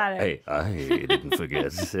forget about it? Hey, I didn't forget.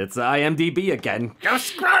 It's IMDb again.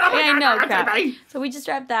 I know, crap. So we just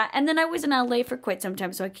wrapped that. And then I was in LA for quite some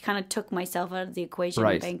time, so I kind of took myself out of the equation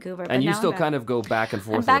in Vancouver. And you still kind of go back and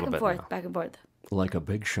forth I'm back a and little bit forth, now. back and forth. Like a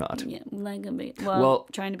big shot. Yeah, like a big. Well, Well,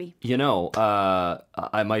 trying to be.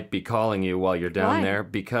 I might be calling you while you're down Why? there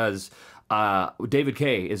because David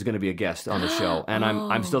Kay is going to be a guest on the show, and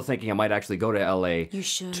I'm still thinking I might actually go to LA You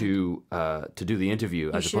should. to do the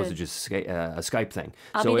interview as opposed to should. just a Skype thing.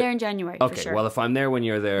 I'll So be there in January, for Okay, sure. well if I'm there when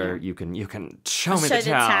you're there, you can show me show the the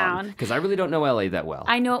town town. because I really don't know LA that well.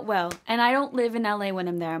 I know it well, and I don't live in LA when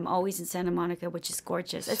I'm there. I'm always in Santa Monica, which is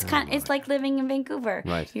gorgeous. It's like living in Vancouver.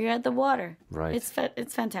 Right. You're at the water. Right. It's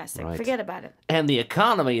fantastic. Right. Forget about it. And the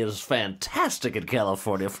economy is fantastic in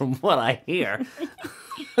California, from what I hear.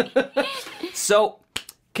 So,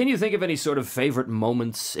 can you think of any sort of favorite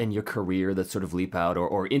moments in your career that sort of leap out,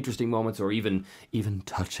 or interesting moments, or even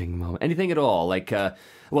touching moments? Anything at all? Like, well,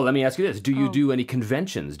 let me ask you this: do you do any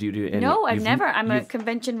conventions? Do you do any? No, I've never. I'm a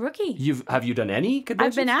convention rookie. Have you done any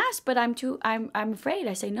conventions? I've been asked, but I'm afraid.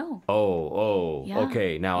 I say no. Oh, Yeah.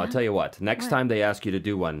 okay. Now I'll tell you what. Next time they ask you to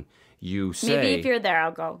do one, you say Maybe if you're there,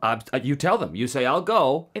 I'll go. you tell them. You say I'll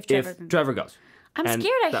go If if Trevor goes. I'm And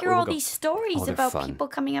scared. I that hear way we'll all go. these stories Oh, they're about fun. people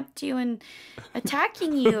coming up to you and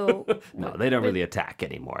attacking you. No, they don't really attack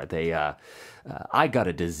anymore. They, I got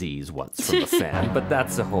a disease once from a fan, but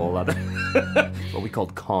that's a whole other. What we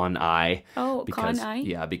called con eye. Oh, con eye?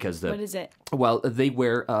 Yeah, because What is it? Well, they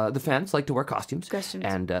wear the fans like to wear costumes. Costumes.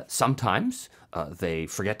 And sometimes they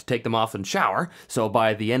forget to take them off and shower. So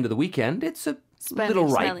by the end of the weekend, it's a little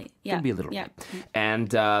ripe. Smelly. Yeah. Can be a little Yeah. ripe.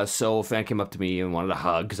 And so a fan came up to me and wanted a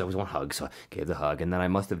hug because I always want a hug. So I gave the hug, and then I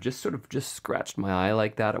must have just scratched my eye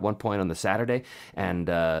like that at one point on the Saturday. And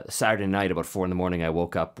Saturday night, about 4 a.m, I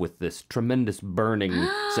woke up with this tremendous burning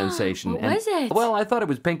sensation. What And- was it? Well, I thought it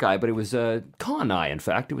was pink eye, but it was con eye. In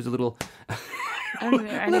fact, it was a little. I don't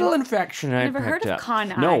know. Little infection. I never heard picked of up.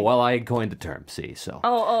 con eye. No, well, I coined the term. See, so.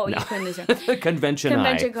 You couldn't listen. Convention.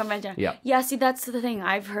 Convention. Yeah. Yeah, see, that's the thing.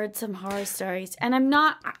 I've heard some horror stories, and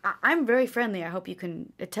I'm very friendly. I hope you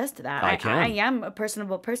can attest to that. I can. I am a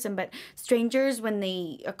personable person, but strangers, when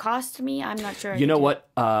they accost me, I'm not sure. You know what?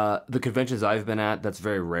 The conventions I've been at, that's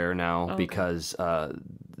very rare now because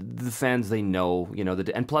the fans, they know,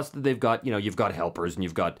 and plus they've got, you've got helpers and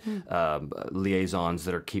you've got liaisons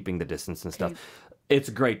that are keeping the distance and stuff. It's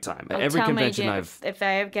a great time. I'll Every tell my convention agent, I've... If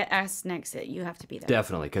I get asked next, you have to be there.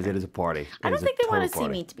 Definitely, because it is a party. I don't think they want to see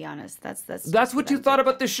party. me, to be honest. That's what you thought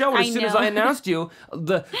about the show. As soon as I announced you,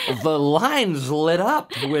 the lines lit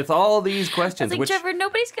up with all these questions. I was like, Trevor,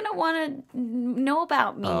 nobody's going to want to know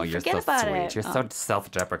about me. Oh, you're Forget so about sweet. it. You're so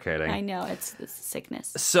self-deprecating. I know, it's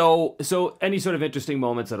sickness. So any sort of interesting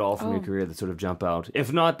moments at all from your career that sort of jump out?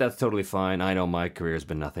 If not, that's totally fine. I know my career has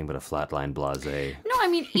been nothing but a flatline blasé. No, I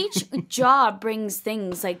mean, each job brings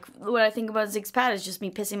things. Like, what I think about Zixpat is just me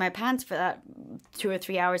pissing my pants for that 2 or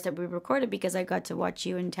 3 hours that we recorded because I got to watch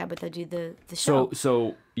you and Tabitha do the show.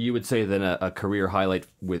 So you would say then a career highlight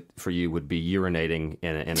for you would be urinating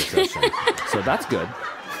in a session. So that's good.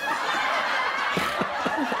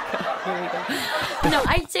 Here we go. No,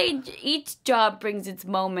 I'd say each job brings its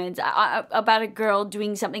moments. About a girl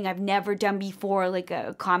doing something I've never done before, like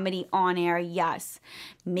a comedy on air, yes.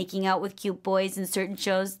 Making out with cute boys in certain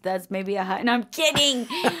shows, that's maybe a high. No, I'm kidding.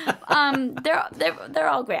 They're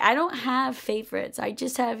all great. I don't have favorites. I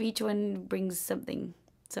just have each one brings something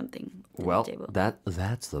to the table.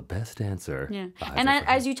 That's the best answer. Yeah, and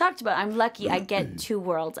as you talked about, I'm lucky. I get 2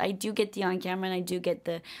 worlds. I do get the on camera, and I do get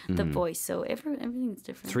the voice. So everything's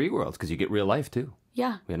different. 3 worlds because you get real life too.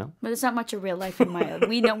 Yeah, you know, but there's not much of real life in my.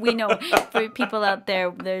 We know. For people out there,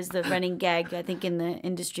 there's the running gag I think in the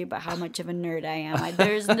industry about how much of a nerd I am.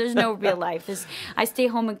 There's no real life. I stay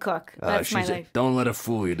home and cook. That's my life. Don't let her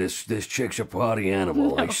fool you. This chick's a party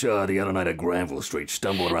animal. I saw her the other night at Granville Street,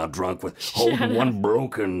 stumbling around drunk holding one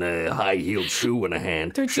broken high-heeled shoe in a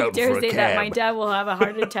hand, Don't you shouting dare for a say cab. that. My dad will have a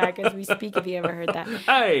heart attack as we speak. If you ever heard that.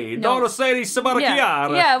 Hey, don't say this about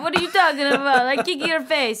Chiarra. Yeah, what are you talking about? Like kick your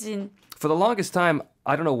face. For the longest time,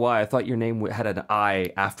 I don't know why I thought your name had an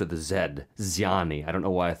I after the Z, Zanni. I don't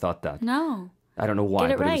know why I thought that. No. I don't know why.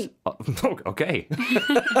 Get it right. Okay.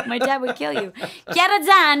 My dad would kill you. Chiarra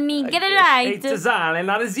Zanni, get it right. It's a Zanni,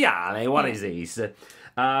 not a Ziani. What is this?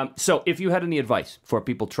 So, if you had any advice for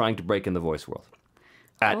people trying to break in the voice world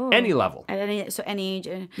at any level, at any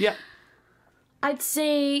age, yeah, I'd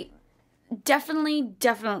say definitely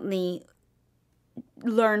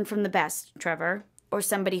learn from the best, Trevor, or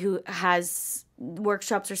somebody who has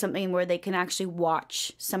workshops or something where they can actually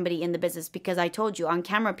watch somebody in the business. Because I told you, on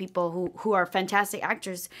camera people who are fantastic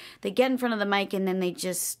actors, they get in front of the mic and then they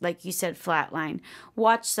just, like you said, flatline.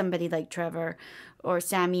 Watch somebody like Trevor or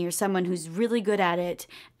Sammy or someone who's really good at it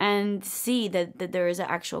and see that there is an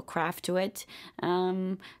actual craft to it.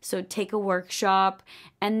 So take a workshop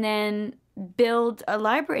and then build a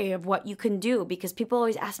library of what you can do, because people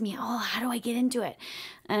always ask me, how do I get into it?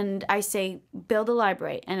 And I say, build a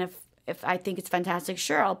library. And if I think it's fantastic,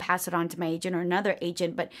 sure, I'll pass it on to my agent or another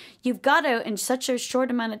agent. But you've got to, in such a short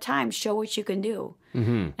amount of time, show what you can do.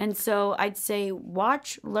 Mm-hmm. And so I'd say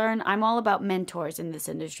watch, learn. I'm all about mentors in this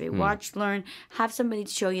industry. Watch, learn, have somebody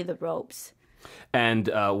show you the ropes. And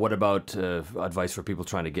what about advice for people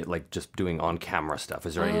trying to get, like, just doing on-camera stuff?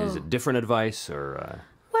 Is it different advice or...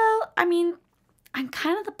 Well, I mean, I'm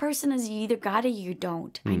kind of the person as you either got it or you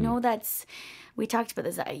don't. I know we talked about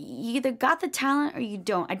this. You either got the talent or you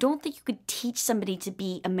don't. I don't think you could teach somebody to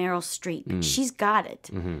be a Meryl Streep. She's got it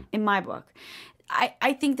in my book.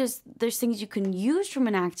 I think there's things you can use from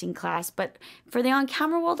an acting class, but for the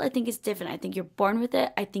on-camera world, I think it's different. I think you're born with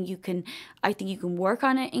it. I think you can work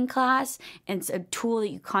on it in class, and it's a tool that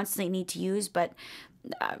you constantly need to use, but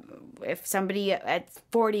if somebody at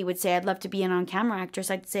 40 would say, I'd love to be an on-camera actress,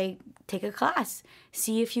 I'd say, take a class.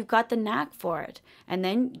 See if you've got the knack for it. And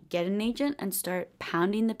then get an agent and start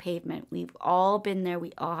pounding the pavement. We've all been there.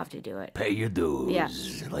 We all have to do it. Pay your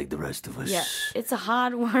dues, like the rest of us. Yeah, it's a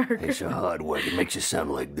hard work. It's a hard work. It makes you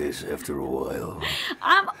sound like this after a while.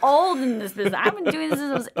 I'm old in this business. I've been doing this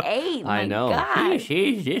since I was 8. I know. God.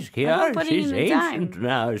 She's Chiarra. She's ancient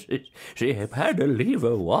now. She had to leave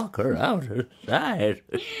her walker out her side.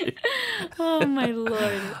 Oh, my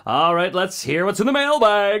Lord. All right, let's hear what's in the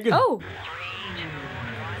mailbag. Oh.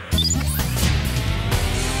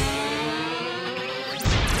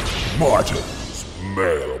 Martin's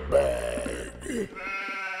mailbag.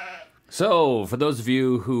 So, for those of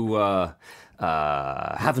you who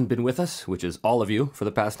haven't been with us, which is all of you for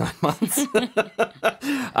the past 9 months,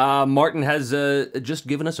 Martin has just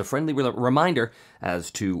given us a friendly reminder as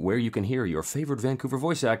to where you can hear your favorite Vancouver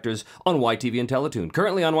voice actors on YTV and Teletoon.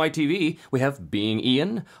 Currently on YTV, we have Being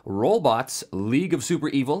Ian, Rollbots, League of Super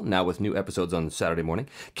Evil, now with new episodes on Saturday morning,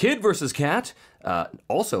 Kid vs. Cat,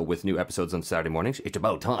 also with new episodes on Saturday mornings. It's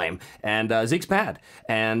about time. And Zeke's Pad.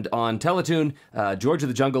 And on Teletoon, George of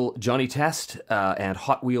the Jungle, Johnny Test, and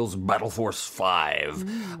Hot Wheels Battle Force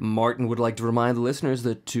 5. Martin would like to remind the listeners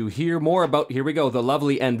that to hear more about, here we go, the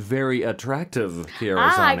lovely and very attractive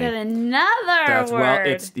Chiarra Zanni. I got another word. Well,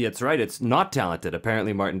 it's right. It's not talented.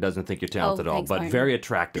 Apparently, Martin doesn't think you're talented at all, but Martin. very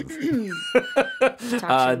attractive.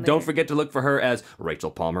 Don't forget to look for her as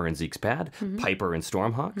Rachel Palmer in Zeke's Pad, Piper in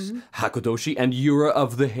Stormhawks, Hakudoshi and Yura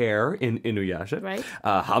of the Hair in Inuyasha, Right.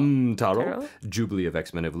 Hamtaro, Jubilee of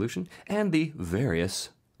X-Men Evolution, and the various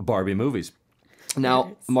Barbie movies.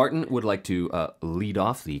 Now, Martin would like to lead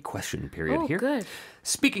off the question period here. Good.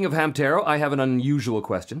 Speaking of Hamtaro, I have an unusual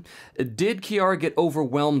question. Did Chiarra get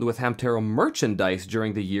overwhelmed with Hamtaro merchandise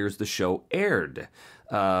during the years the show aired?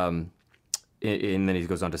 And then he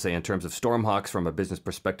goes on to say, in terms of Stormhawks, from a business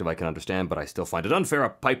perspective, I can understand, but I still find it unfair a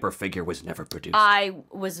Piper figure was never produced. I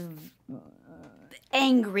was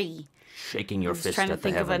angry. Shaking your fist Trying to at the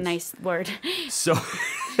think of a heavens. nice word. So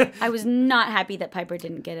I was not happy that Piper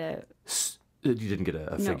didn't get a... you didn't get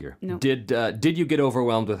a figure. No. Did you get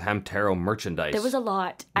overwhelmed with Hamtaro merchandise? There was a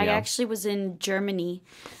lot. I Yeah. actually was in Germany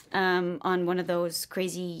on one of those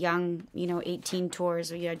crazy young, 18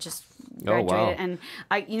 tours where you just graduated. wow. And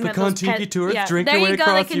I, The those Kon-Tiki tours, yeah, drink there your way you go,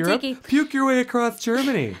 across the Europe, Kon-Tiki. puke your way across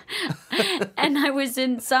Germany. And I was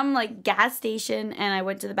in some gas station and I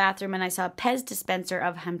went to the bathroom and I saw a Pez dispenser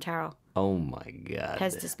of Hamtaro. Oh my God.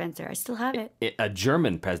 Pez dispenser. I still have it. A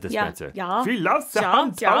German Pez dispenser. Yeah. We love the Ja,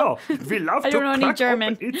 Hamtaro. We love I to don't know any crack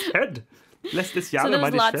German. open its head. Lass das So Jahre there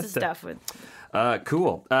was meine lots of Schwester. stuff with...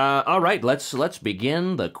 Cool. All right, let's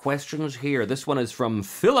begin the questions here. This one is from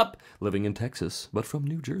Philip, living in Texas, but from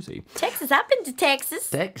New Jersey. Texas. I've been to Texas.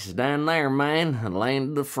 Texas down there, man.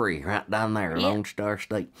 Land of the free, right down there, Yeah. Lone Star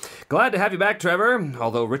State. Glad to have you back, Trevor.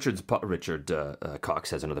 Although Richard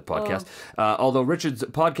Cox has another podcast. Although Richard's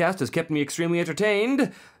podcast has kept me extremely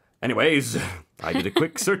entertained. Anyways, I did a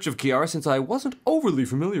quick search of Chiarra since I wasn't overly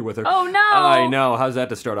familiar with her. Oh, no! I know. How's that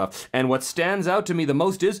to start off? And what stands out to me the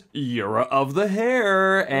most is Yura of the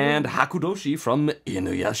Hair and Hakudoshi from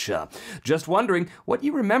Inuyasha. Just wondering what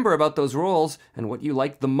you remember about those roles and what you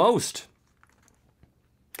liked the most.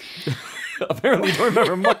 Apparently you don't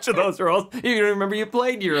remember much of those roles. You remember you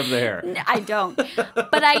played Yura of the Hair. I don't.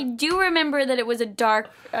 But I do remember that it was a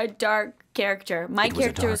dark character. My It was a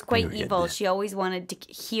character was dark quite period. evil. She always wanted to...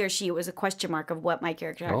 He or she, it was a question mark of what my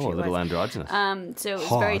character actually Oh, a was. little androgynous. So it was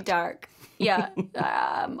very dark. Yeah.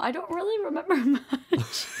 I don't really remember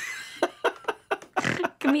much.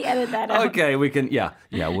 Can we edit that out? Okay, we can. Yeah,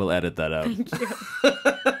 we'll edit that out. Thank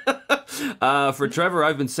you. For Trevor,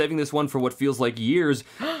 I've been saving this one for what feels like years.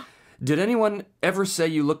 Did anyone ever say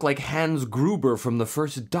you look like Hans Gruber from the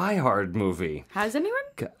first Die Hard movie? Has anyone?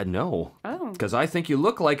 No. Oh. Because I think you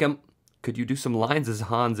look like him. Could you do some lines as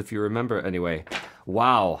Hans if you remember? Anyway,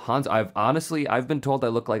 wow, Hans. I've been told I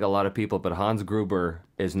look like a lot of people, but Hans Gruber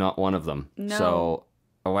is not one of them. No. So,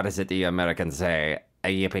 what is it the Americans say?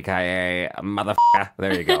 Yippee-ki-yay, motherfucker.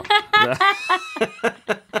 There you go.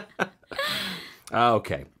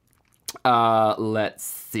 Okay. Let's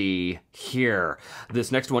see here.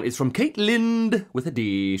 This next one is from Kate Lind with a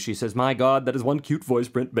D. She says, "My God, that is one cute voice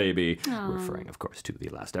print baby." Aww. Referring, of course, to the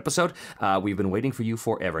last episode. We've been waiting for you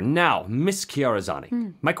forever. Now, Miss Chiarra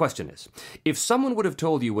Zanni, my question is, if someone would have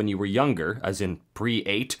told you when you were younger, as in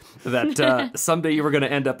pre-8, that someday you were going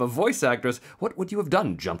to end up a voice actress, what would you have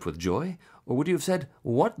done? Jumped with joy? Or would you have said,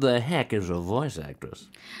 what the heck is a voice actress?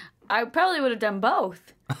 I probably would have done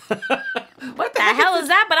both. What the hell is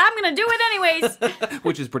that? But I'm going to do it anyways.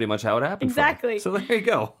 Which is pretty much how it happened. Exactly. So there you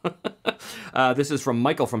go. This is from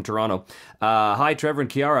Michael from Toronto. Hi, Trevor and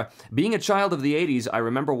Chiarra. Being a child of the 80s, I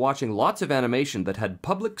remember watching lots of animation that had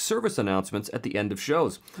public service announcements at the end of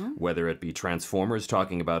shows. Whether it be Transformers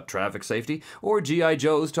talking about traffic safety or G.I.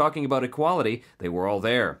 Joes talking about equality, they were all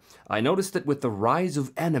there. I noticed that with the rise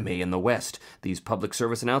of anime in the West, these public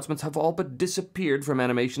service announcements have all but disappeared from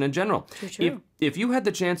animation in general. True. If you had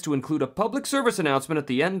the chance to include a public service announcement at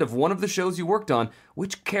the end of one of the shows you worked on,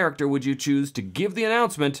 which character would you choose to give the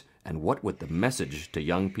announcement, and what would the message to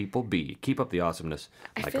young people be? Keep up the awesomeness.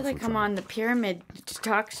 I Michael feel like from I'm Toronto. on the Pyramid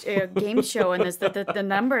Talk game show and the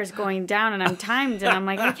number is going down and I'm timed and I'm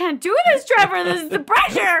like, I can't do this, Trevor. This is the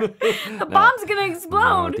pressure. The bomb's going to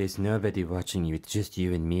explode. there's nobody watching you. It's just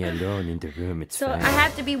you and me alone in the room. It's So fine. I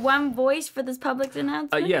have to be one voice for this public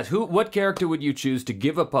announcement? Yes. What character would you choose to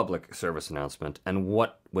give a public service announcement, and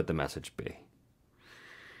what would the message be?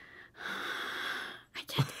 I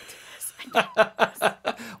can't do this. I can't do this.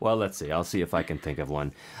 Well, let's see. I'll see if I can think of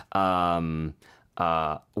one. Well,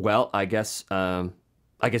 I guess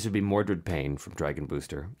I guess it'd be Mordred Payne from Dragon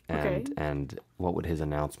Booster. Okay. And what would his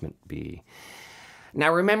announcement be?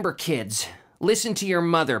 Now remember, kids, listen to your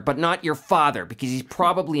mother, but not your father, because he's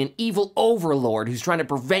probably an evil overlord who's trying to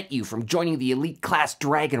prevent you from joining the elite class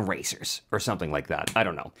dragon racers. Or something like that. I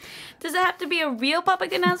don't know. Does it have to be a real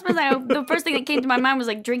public announcement? The first thing that came to my mind was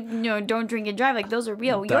like, don't drink and drive. Like, those are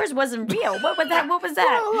real. Yours wasn't real. What was that? What was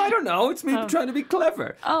that? Well, I don't know. It's me trying to be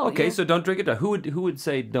clever. Oh, okay, yeah. so don't drink and drive. Who would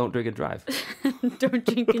say don't drink and drive? Don't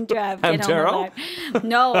drink and drive. Get home Taro? alive.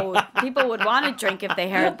 No, people would want to drink if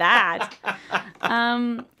they heard that.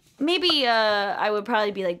 Maybe I would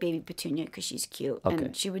probably be like Baby Petunia because she's cute, Okay.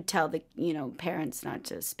 and she would tell the parents not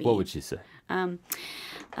to speed. What would she say? Now,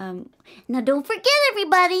 don't forget,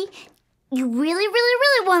 everybody. You really, really,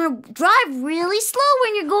 really want to drive really slow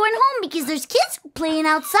when you're going home because there's kids playing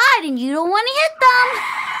outside and you don't want to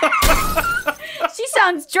hit them. She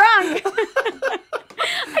sounds drunk.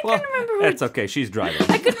 I couldn't remember what That's okay. She's driving.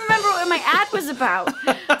 I couldn't remember what my ad was about.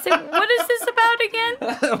 So what is this about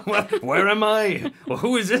again? Where am I? Well,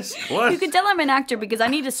 who is this? What? You can tell I'm an actor because I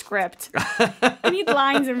need a script. I need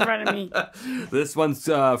lines in front of me. This one's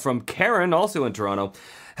from Karen, also in Toronto.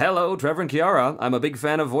 Hello, Trevor and Chiarra. I'm a big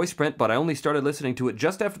fan of Voiceprint, but I only started listening to it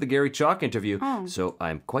just after the Gary Chalk interview, so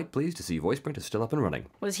I'm quite pleased to see Voiceprint is still up and running.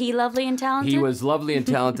 Was he lovely and talented? He was lovely and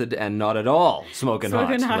talented and not at all smoking hot,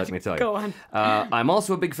 Smoking hot. let me tell you. Go on. I'm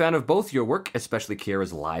also a big fan of both your work, especially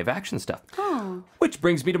Chiarra's live action stuff. Oh. Which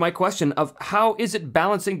brings me to my question of how is it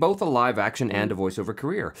balancing both a live action and a voiceover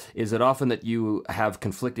career? Is it often that you have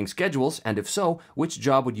conflicting schedules? And if so, which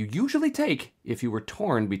job would you usually take if you were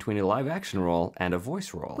torn between a live action role and a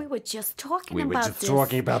voice role? We were just talking We were about just this.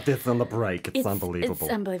 talking about this on the break. It's unbelievable.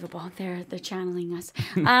 It's unbelievable. They're channeling us.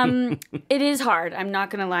 It is hard. I'm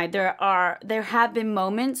not gonna lie. There have been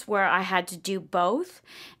moments where I had to do both.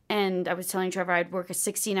 And I was telling Trevor I'd work a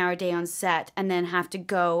 16-hour day on set and then have to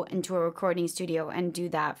go into a recording studio and do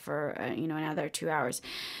that for another 2 hours.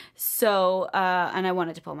 So and I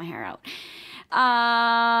wanted to pull my hair out.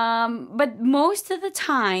 But most of the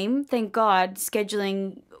time, thank God,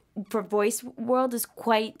 scheduling for voice world is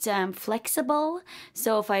quite flexible.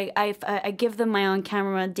 So if I give them my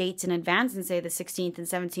on-camera dates in advance and say the 16th and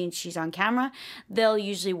 17th she's on camera, they'll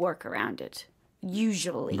usually work around it.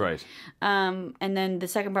 Usually. Right. And then the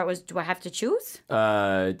second part was, do I have to choose?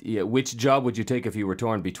 Yeah. Which job would you take if you were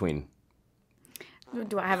torn between?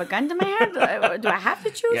 Do I have a gun to my head? Do I have to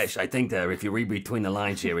choose? Yes, I think that if you read between the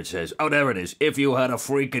lines here, it says, oh, there it is. If you had a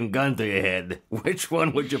freaking gun to your head, which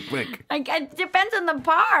one would you pick? It depends on the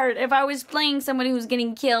part. If I was playing somebody who's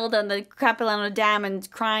getting killed on the Capilano Dam and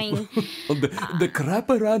crying... the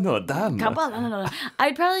Capilano Dam?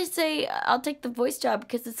 I'd probably say I'll take the voice job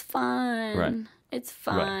because it's fun. Right. It's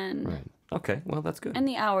fun. Right. Okay, well, that's good. And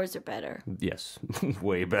the hours are better. Yes,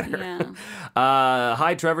 way better. Yeah.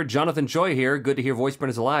 Hi, Trevor. Jonathan Choi here. Good to hear Voiceprint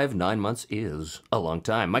is alive. 9 months is a long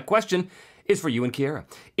time. My question is for you and Chiarra.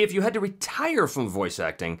 If you had to retire from voice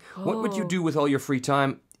acting, what would you do with all your free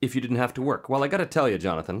time if you didn't have to work? Well, I got to tell you,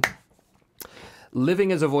 Jonathan,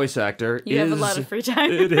 living as a voice actor You have a lot of free time.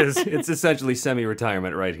 It is. It's essentially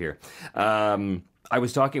semi-retirement right here. I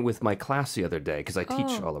was talking with my class the other day because I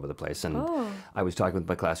teach all over the place, and I was talking with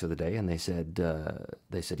my class the other day, and they said,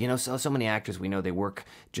 so many actors we know they work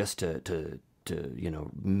just to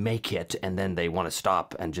make it, and then they want to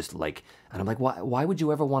stop and just like, and I'm like, why would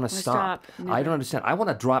you ever want to stop? I don't understand. I want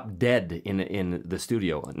to drop dead in the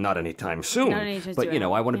studio, not anytime soon. But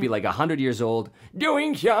I want to be like 100 years old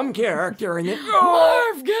doing some character, and then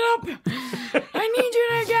Marv, get up! I need you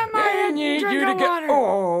to get my drink of water.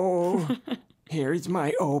 Oh. Here's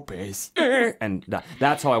my opus. And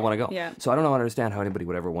that's how I want to go. Yeah. So I don't understand how anybody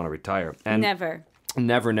would ever want to retire. And Never.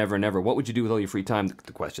 Never. What would you do with all your free time?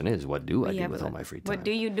 The question is, what do I do with all my free time? What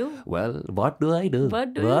do you do? Well, what do I do?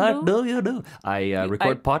 What do you do? I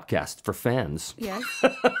record podcasts for fans. Yes.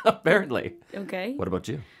 Apparently. Okay. What about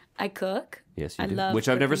you? I cook. Yes, you I do. love Which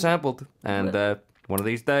I've never cooking. sampled. And one of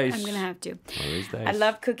these days. I'm going to have to. One of these days. I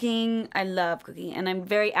love cooking. And I'm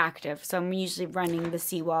very active, so I'm usually running the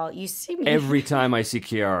seawall. You see me. Every time I see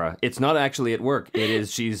Chiarra, it's not actually at work. It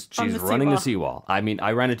is she's running the seawall. I mean,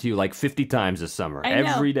 I ran into you like 50 times this summer. I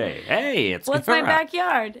know. Every day. Hey, it's Well, it's my Chiarra.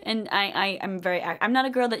 backyard, and I'm very active. I'm not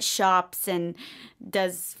a girl that shops and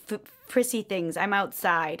does prissy things. I'm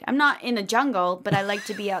outside. I'm not in a jungle, but I like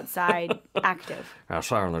to be outside active. I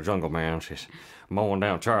saw her in the jungle, man. She's mowing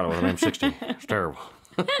down Charlie with an M60. It's terrible.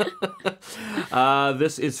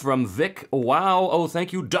 This is from Vic. Wow. Oh,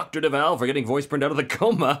 thank you, Dr. Devall, for getting Voiceprint out of the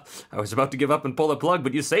coma. I was about to give up and pull the plug,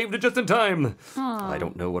 but you saved it just in time. Aww. I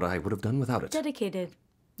don't know what I would have done without it. Dedicated.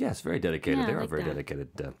 Yes, very dedicated. Yeah, They I are like very that. dedicated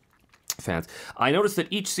fans. I noticed that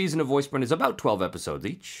each season of Voiceprint is about 12 episodes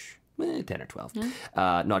each. 10 or 12.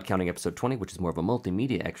 Not counting episode 20, which is more of a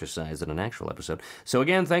multimedia exercise than an actual episode. So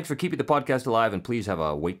again, thanks for keeping the podcast alive, and please have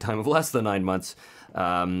a wait time of less than 9 months.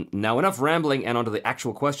 Now, enough rambling, and onto the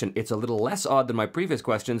actual question. It's a little less odd than my previous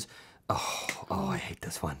questions. Oh, I hate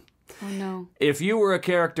this one. Oh, no. If you were a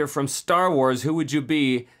character from Star Wars, who would you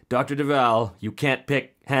be? Dr. Devall, you can't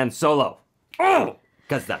pick Han Solo. Oh!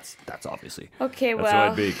 Because that's obviously. Okay, that's who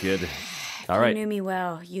I'd be, kid. All right. If you knew me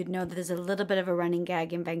well, you'd know that there's a little bit of a running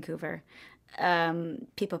gag in Vancouver.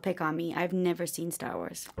 People pick on me. I've never seen Star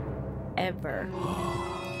Wars. Ever.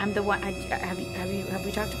 I'm the one. Have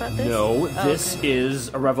we talked about this? No, this is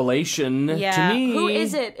a revelation to me. Who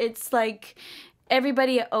is it? It's like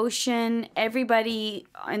everybody at Ocean, everybody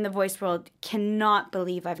in the voice world cannot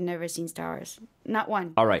believe I've never seen Star Wars. Not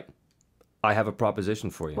one. All right. I have a proposition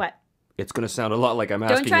for you. What? It's going to sound a lot like I'm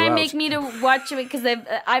asking you Don't try and out. make me to watch it because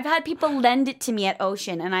I've had people lend it to me at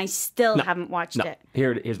Ocean and I still haven't watched it.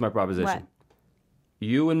 Here's my proposition. What?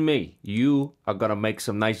 You and me, you are going to make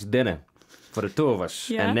some nice dinner for the two of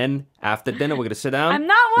us. Yeah. And then after dinner, we're going to sit down. I'm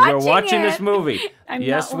not watching We're watching it. this movie.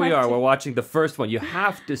 Yes, we are. We're watching the first one. You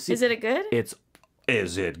have to see. Is it good?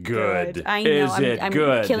 Is it good? I know. Is it I'm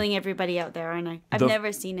good? killing everybody out there, aren't I? I've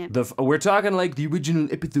never seen it. We're talking like the original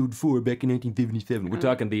episode 4 back in 1977. We're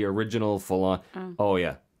talking the original full-on. Oh,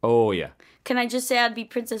 yeah. Oh, yeah. Can I just say I'd be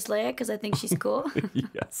Princess Leia because I think she's cool?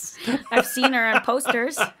 Yes. I've seen her on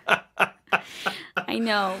posters. I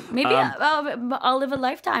know. Maybe I'll live a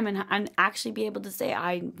lifetime and actually be able to say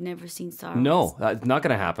I've never seen Star Wars. No, that's not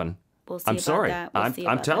going to happen. We'll see I'm about sorry. that. We'll see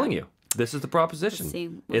I'm about telling that. you. This is the proposition. We'll see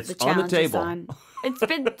what It's the on the challenge is table. on. It's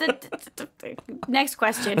been next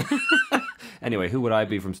question. Anyway, who would I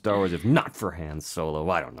be from Star Wars if not for Han Solo?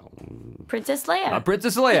 I don't know. Princess Leia.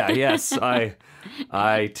 Princess Leia, yes.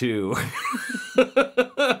 I too.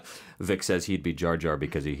 Vic says he'd be Jar Jar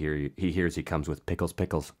because he hears he comes with pickles.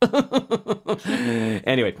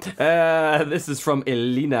 Anyway, this is from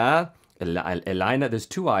Elina. Elina, there's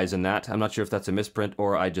two I's in that. I'm not sure if that's a misprint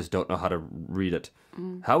or I just don't know how to read it.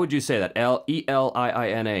 How would you say that?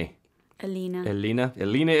 Eliina. Elina.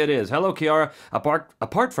 Elina it is. Hello, Chiarra.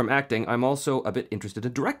 Apart from acting, I'm also a bit interested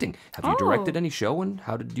in directing. Have you directed any show, and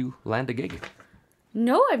how did you land a gig?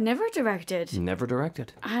 No, I've never directed. Never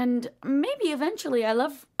directed. And maybe eventually. I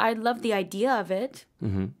love the idea of it.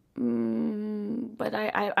 But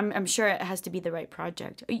I'm sure it has to be the right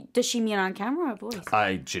project. Does she mean on camera or voice?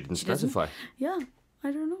 She didn't specify. Yeah,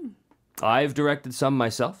 I don't know. I've directed some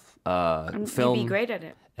myself. Film. You'd be great at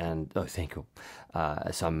it. And thank you.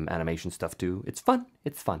 Some animation stuff too. It's fun.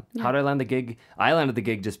 Yeah. How did I land the gig? I landed the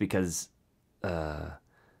gig just because,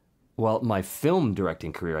 my film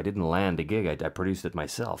directing career, I didn't land a gig. I produced it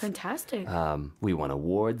myself. Fantastic. We won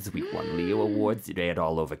awards. We won Leo Awards. It aired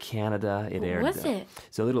all over Canada. It aired. What was it?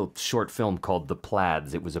 It's a little short film called The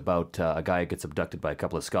Plaids. It was about a guy who gets abducted by a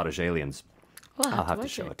couple of Scottish aliens. Well, I'll have to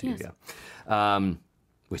show it to you. Yeah.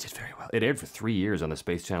 We did very well. It aired for 3 years on the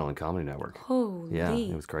Space Channel and Comedy Network. Holy. Yeah,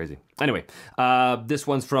 it was crazy. Anyway, this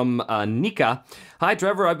one's from Nika. Hi,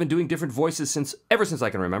 Trevor. I've been doing different voices ever since I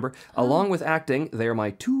can remember. Along with acting, they are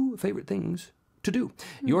my two favorite things to do.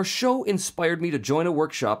 Your show inspired me to join a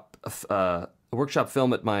workshop, a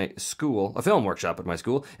film at my school,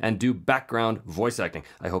 and do background voice acting.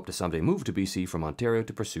 I hope to someday move to BC from Ontario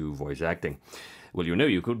to pursue voice acting. Well,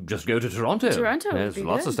 you could just go to Toronto. There's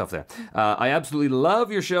lots of stuff there. I absolutely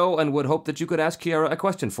love your show and would hope that you could ask Chiarra a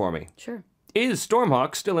question for me. Sure. Is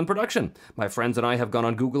Stormhawk still in production? My friends and I have gone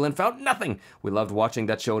on Google and found nothing. We loved watching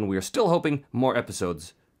that show and we are still hoping more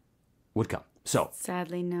episodes would come. So,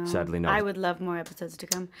 sadly no. I would love more episodes to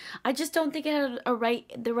come. I just don't think it had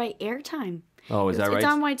the right airtime. Oh, is that right? It's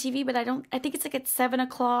on YTV, but I think it's like at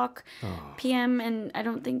 7:00 p.m. and I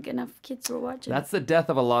don't think enough kids were watching. That's the death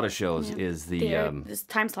of a lot of shows. Is this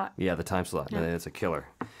time slot. Yeah, the time slot. Yeah. It's a killer.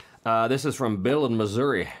 This is from Bill in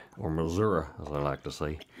Missouri, or Missouri, as I like to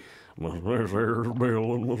say. Bill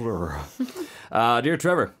in Missouri. Dear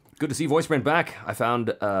Trevor, good to see Voiceprint back. I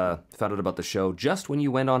found out about the show just when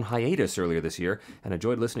you went on hiatus earlier this year and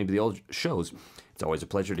enjoyed listening to the old shows. It's always a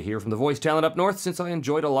pleasure to hear from the voice talent up north since I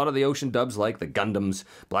enjoyed a lot of the ocean dubs like the Gundams,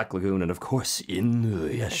 Black Lagoon, and of course,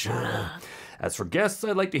 Inuyasha. As for guests,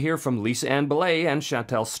 I'd like to hear from Lisa Ann Belay and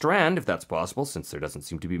Chantel Strand, if that's possible, since there doesn't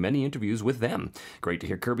seem to be many interviews with them. Great to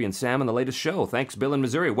hear Kirby and Sam on the latest show. Thanks, Bill in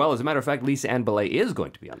Missouri. Well, as a matter of fact, Lisa Ann Belay is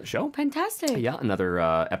going to be on the show. Fantastic. Yeah, another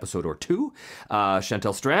episode or two.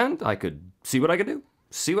 Chantel Strand, I could see what I could do.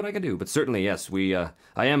 see what I can do. But certainly, yes,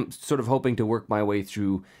 I am sort of hoping to work my way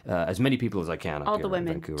through as many people as I can up All here the in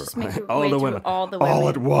women. Vancouver. Just make your all way the through women. all the women. All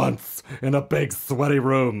at once, in a big sweaty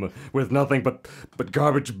room, with nothing but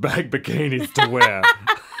garbage bag bikinis to wear.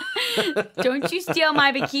 Don't you steal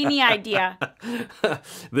my bikini idea.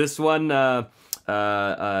 This one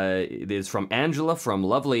is from Angela from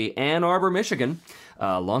lovely Ann Arbor, Michigan.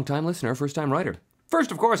 Longtime listener, first-time writer.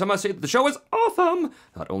 First, of course, I must say that the show is awesome.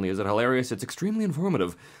 Not only is it hilarious, it's extremely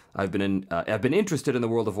informative. I've been interested in the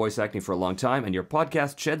world of voice acting for a long time, and your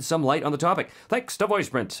podcast sheds some light on the topic. Thanks to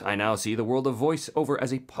Voiceprint, I now see the world of voiceover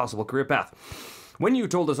as a possible career path. When you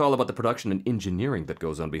told us all about the production and engineering that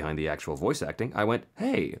goes on behind the actual voice acting, I went,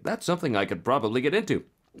 hey, that's something I could probably get into.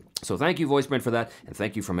 So thank you, Voiceprint, for that, and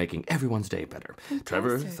thank you for making everyone's day better. Fantastic.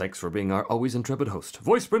 Trevor, thanks for being our always intrepid host.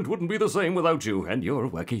 Voiceprint wouldn't be the same without you and your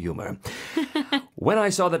wacky humor. When I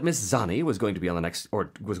saw that Miss Zanni was going to be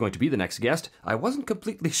the next guest, I wasn't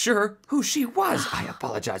completely sure who she was. I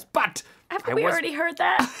apologize, but Haven't we already heard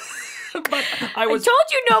that? But I told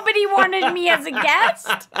you nobody wanted me as a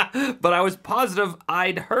guest. But I was positive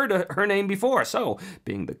I'd heard her name before. So,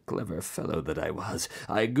 being the clever fellow that I was,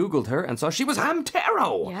 I Googled her and saw she was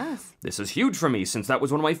Hamtaro. Yes. This is huge for me since that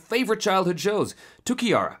was one of my favorite childhood shows. To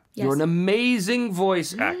Chiarra, Yes. you're an amazing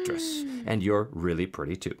voice actress, and you're really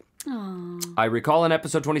pretty too. Aww. I recall in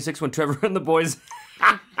episode 26 when Trevor and the boys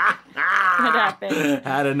What happened?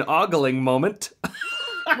 had an ogling moment.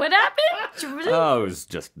 What happened? Oh, it was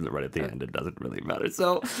just right at the end. It doesn't really matter.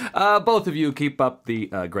 So, both of you keep up the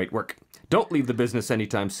great work. Don't leave the business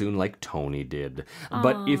anytime soon like Tony did.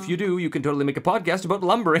 But if you do, you can totally make a podcast about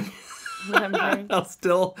lumbering. I'll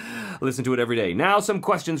still listen to it every day. Now, some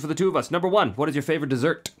questions for the two of us. Number one, what is your favorite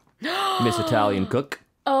dessert? Miss Italian Cook.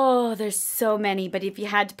 Oh, there's so many, but if you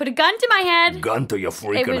had to put a gun to my head, Gun to your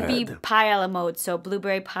freaking it would head. be pie a la mode. So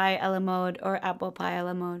blueberry pie a la mode or apple pie a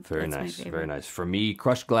la mode. Very That's my nice, favorite. very nice. For me,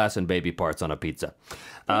 crushed glass and baby parts on a pizza.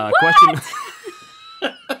 What?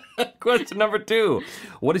 Question number two.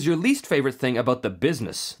 What is your least favorite thing about the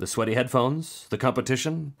business? The sweaty headphones? The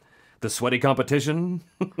competition? The sweaty competition?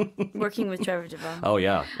 Working with Trevor Devall. Oh,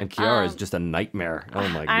 yeah. And Chiarra is just a nightmare. Oh,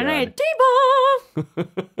 my I'm God. at a table.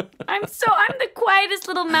 I'm the quietest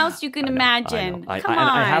little mouse you can imagine. I know. Come on. And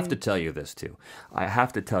I have to tell you this, too. I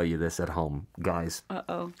have to tell you this at home, guys.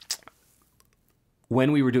 Uh-oh.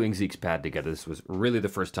 When we were doing Zeke's Pad together, this was really the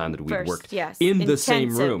first time that we worked yes. in the same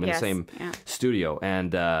Intensive, room, in yes. the same studio.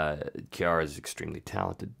 And Chiarra is an extremely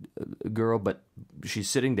talented girl, but she's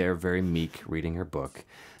sitting there very meek, reading her book,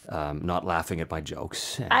 not laughing at my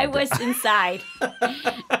jokes. And, I was inside.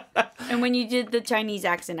 And when you did the Chinese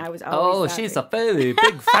accent, I was always she's a very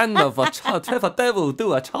big fan of Trevor Devil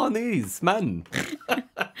to a Chinese man.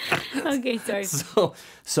 Okay, sorry.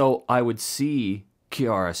 So I would see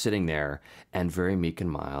Chiarra sitting there and very meek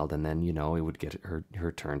and mild, and then, it would get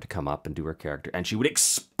her turn to come up and do her character, and she would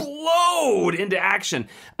explode into action.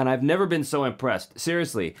 And I've never been so impressed.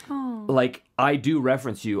 Seriously. Oh. Like, I do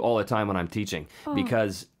reference you all the time when I'm teaching,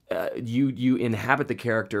 because you inhabit the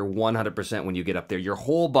character 100% when you get up there. Your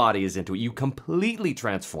whole body is into it. You completely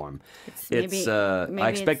transform. Maybe I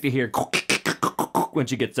expect to hear when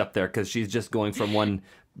she gets up there, because she's just going from one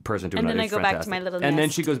person to And another. then I It's go back to fantastic. my little And then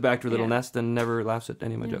nest. she goes back to her little nest and never laughs at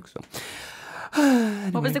any of my jokes. So.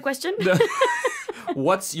 What was the question?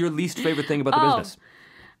 What's your least favorite thing about the business?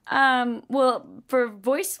 Well, for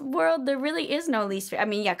voice world, there really is no least. I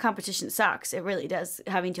mean, yeah, competition sucks. It really does,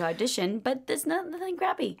 having to audition, but there's nothing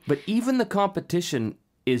crappy. But even the competition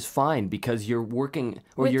is fine because you're working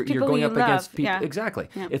or With you're people going you up against love, people. yeah. Exactly.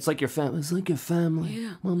 Yeah. It's like your family. It's like your family.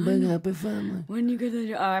 One big happy family. When you get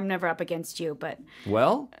the, I'm never up against you, but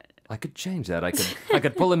Well, I could change that. I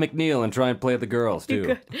could pull a McNeil and try and play the girls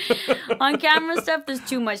too. on camera stuff, there's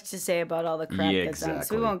too much to say about all the crap Yeah, that's done, so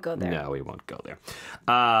exactly. we won't go there. No, we won't go there.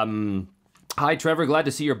 Hi, Trevor. Glad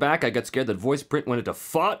to see you're back. I got scared that Voiceprint went into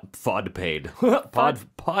podfade.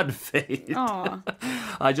 Podfade. Aw.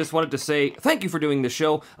 I just wanted to say thank you for doing this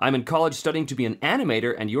show. I'm in college studying to be an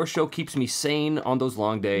animator, and your show keeps me sane on those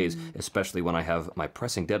long days, especially when I have my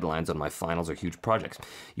pressing deadlines on my finals or huge projects.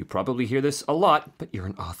 You probably hear this a lot, but you're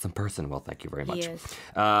an awesome person. Well, thank you very much. He is.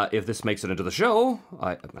 If this makes it into the show,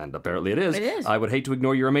 and apparently it is, It is. I would hate to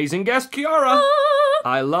ignore your amazing guest, Chiarra.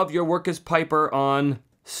 I love your work as Piper on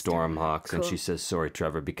Stormhawks, and Cool. she says sorry,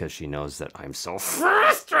 Trevor, because she knows that I'm so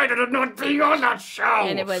frustrated at not being on that show.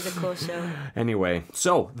 And it was a cool show. Anyway,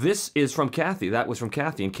 so this is from Kathy. That was from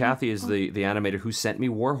Kathy, and Kathy is the animator who sent me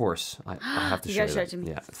Warhorse. I have to You show gotta you show that. it to me.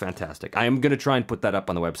 Yeah, fantastic. I am going to try and put that up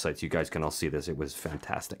on the website so you guys can all see this. It was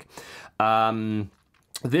fantastic.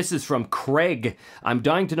 This is from Craig. I'm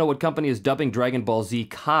dying to know what company is dubbing Dragon Ball Z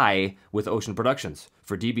Kai with Ocean Productions.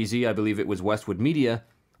 For DBZ, I believe it was Westwood Media,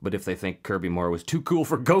 but if they think Kirby Moore was too cool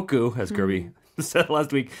for Goku, as Kirby said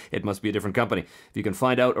last week, it must be a different company. If you can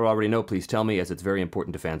find out or already know, please tell me, as it's very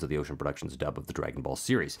important to fans of the Ocean Productions dub of the Dragon Ball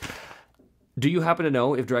series. Do you happen to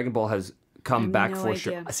know if Dragon Ball has come back for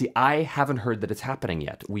sure? See, I haven't heard that it's happening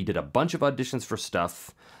yet. We did a bunch of auditions for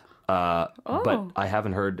stuff, but I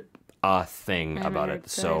haven't heard a thing about it.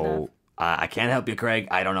 So I can't help you, Craig.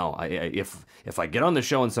 I don't know. If I get on the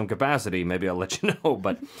show in some capacity, maybe I'll let you know.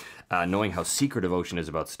 But knowing how secretive Ocean is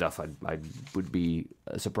about stuff, I would be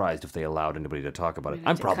surprised if they allowed anybody to talk about it.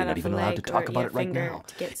 I'm probably not even allowed to talk about it right now.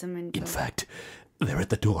 To get some info. In fact, they're at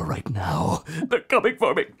the door right now. They're coming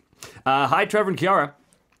for me. Hi, Trevor and Chiarra.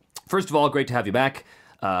 First of all, great to have you back.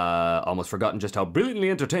 Almost forgotten just how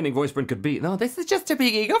brilliantly entertaining Voiceprint could be. No, this is just a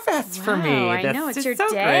big ego fest for me. I know, it's your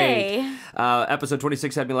day. Great. Episode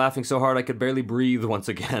 26 had me laughing so hard I could barely breathe once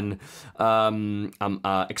again. I'm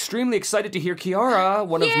extremely excited to hear Chiarra,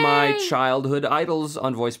 one of my childhood idols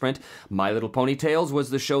on Voiceprint. My Little Pony Tales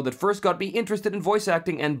was the show that first got me interested in voice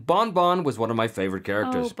acting, and Bon Bon was one of my favorite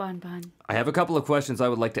characters. Oh, Bon Bon. I have a couple of questions I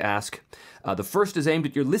would like to ask. The first is aimed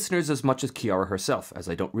at your listeners as much as Chiarra herself, as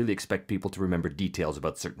I don't really expect people to remember details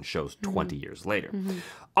about certain shows 20 years later.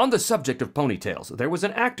 On the subject of ponytails, there was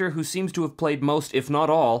an actor who seems to have played most, if not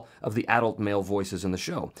all, of the adult male voices in the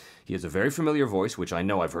show. He has a very familiar voice, which I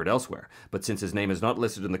know I've heard elsewhere, but since his name is not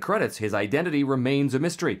listed in the credits, his identity remains a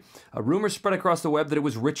mystery. A rumor spread across the web that it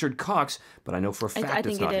was Richard Cox, but I know for a fact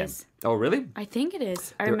it's not him. Oh, really? I think it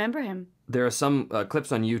is. I remember him. There are some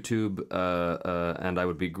clips on YouTube, and I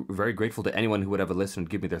would be very grateful to anyone who would have a listen and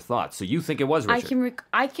give me their thoughts. So you think it was Richard?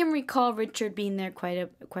 I can recall Richard being there quite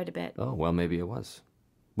a bit. Oh, well, maybe it was.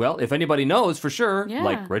 Well, if anybody knows for sure,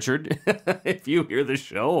 like Richard, if you hear the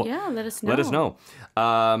show, let us know. Let us know.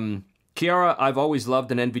 Chiarra, I've always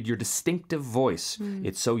loved and envied your distinctive voice.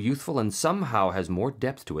 It's so youthful and somehow has more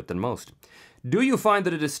depth to it than most. Do you find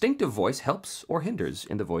that a distinctive voice helps or hinders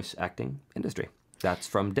in the voice acting industry? That's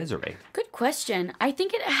from Desiree. Good question. I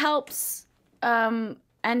think it helps and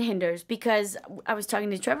hinders because I was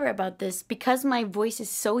talking to Trevor about this. Because my voice is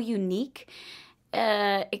so unique,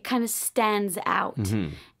 it kind of stands out.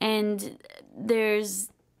 And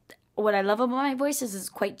what I love about my voice is it's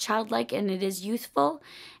quite childlike and it is youthful.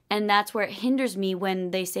 And that's where it hinders me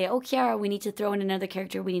when they say, oh, Chiarra, we need to throw in another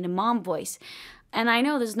character. We need a mom voice. And I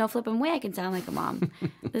know there's no flipping way I can sound like a mom.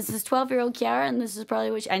 This is 12-year-old Chiarra, and this is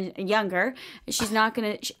probably what and younger. She's not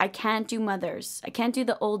going to... I can't do mothers. I can't do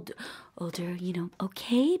the older,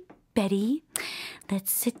 okay, Betty,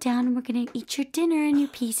 let's sit down and we're going to eat your dinner and your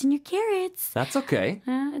peas and your carrots. That's okay.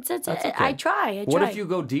 That's okay. I try. What if you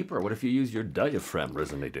go deeper? What if you use your diaphragm,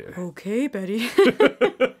 Rosalie dear? Okay, Betty.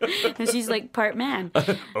 And she's like part man.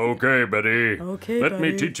 Okay, Betty. Okay, Let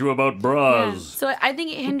me teach you about bras. Yeah. So I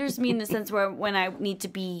think it hinders me in the sense where when I need to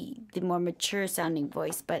be the more mature sounding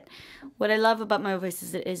voice. But what I love about my voice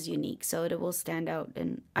is it is unique, so it will stand out.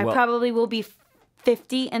 And I probably will be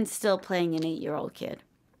 50 and still playing an 8-year-old kid.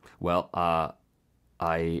 Well,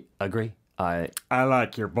 I agree. I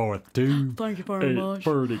like your voice too. Thank you very much.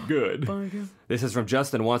 Pretty good. Thank you. This is from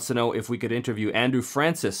Justin. Wants to know if we could interview Andrew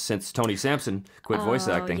Francis since Tony Sampson quit voice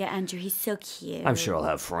acting. Yeah, Andrew, he's so cute. I'm sure I'll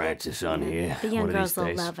have Francis on here. The young one girls of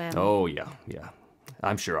these will days. love him. Oh yeah.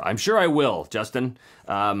 I'm sure I will, Justin.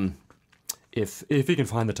 If he can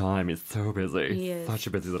find the time, he's so busy. He is. Such a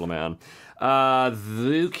busy little man.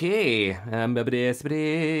 Okay.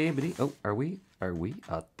 Oh, are we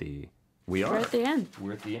at the... We are. We're at the end.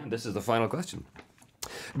 We're at the end. This is the final question.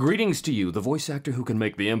 Greetings to you, the voice actor who can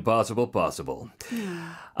make the impossible possible.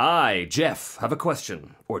 I, Jeff, have a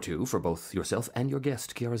question or two for both yourself and your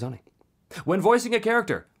guest, Chiarra Zanni. When voicing a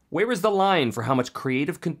character, where is the line for how much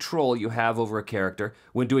creative control you have over a character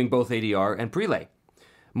when doing both ADR and prelay?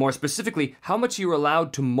 More specifically, how much you're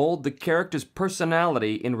allowed to mold the character's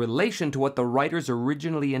personality in relation to what the writers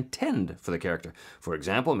originally intend for the character. For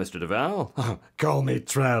example, Mr. Devall. Call me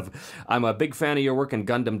Trev. I'm a big fan of your work in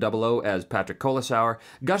Gundam 00 as Patrick Kolasauer.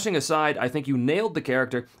 Gushing aside, I think you nailed the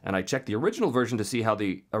character, and I checked the original version to see how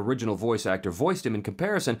the original voice actor voiced him in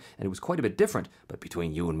comparison, and it was quite a bit different. But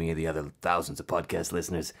between you and me and the other thousands of podcast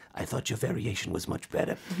listeners, I thought your variation was much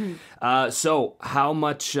better. So, how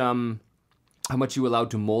much you allowed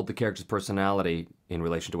to mold the character's personality in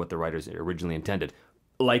relation to what the writers originally intended.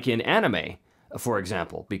 Like in anime, for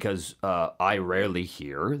example, because I rarely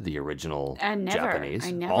hear the original Japanese.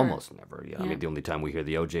 I never. Almost never, yeah. I mean, the only time we hear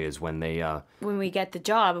the OJ is when they... when we get the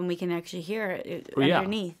job and we can actually hear it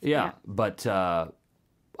underneath. Yeah. But how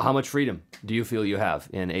much freedom do you feel you have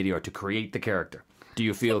in ADR to create the character? Do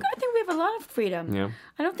you feel... I think we we have a lot of freedom. Yeah.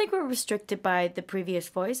 I don't think we're restricted by the previous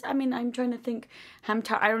voice. I mean, I'm trying to think.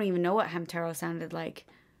 Hamtaro. I don't even know what Hamtaro sounded like.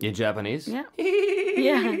 In Japanese? Yeah.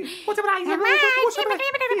 Yeah.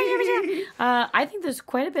 I think there's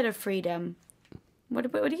quite a bit of freedom.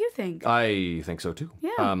 What do you think? I think so too.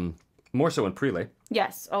 Yeah. More so in Prelay.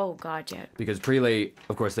 Yes. Oh God, yeah. Because Prelay,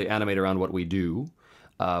 of course, they animate around what we do,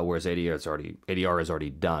 whereas ADR is already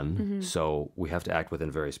done. So we have to act within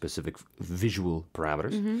very specific visual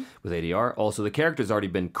parameters with ADR. Also, the character's already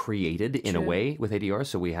been created in a way with ADR,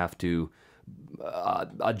 so we have to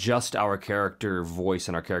adjust our character voice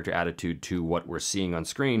and our character attitude to what we're seeing on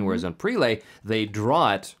screen. Whereas on Prelay, they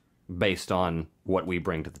draw it based on what we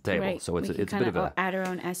bring to the table. Right. So it's we a can bit of a add our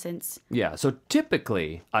own essence. Yeah. So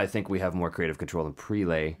typically, I think we have more creative control in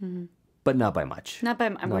Prelay, but not by much. Not by.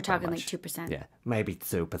 Not We're by talking much. like 2%. Yeah, maybe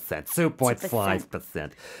 2%,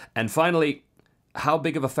 2.5%. And finally, how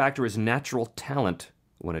big of a factor is natural talent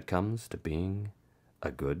when it comes to being a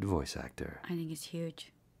good voice actor? I think it's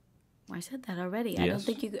huge. I said that already. Yes. I don't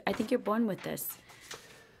think you. I think you're born with this.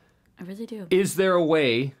 I really do. Is there a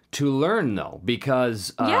way to learn, though?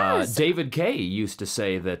 Because Yes. David Kay used to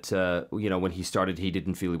say that, when he started, he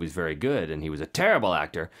didn't feel he was very good, and he was a terrible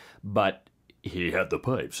actor, but he had the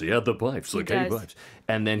pipes. He had the pipes, the Kay pipes.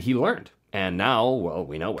 And then he learned. And now, well,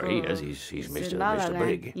 we know where he is. He's Mr. La La Mr. Land.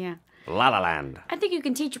 Big. Yeah. La La Land. I think you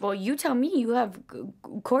can teach. Well, you tell me. You have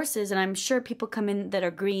courses, and I'm sure people come in that are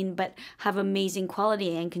green but have amazing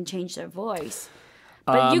quality and can change their voice.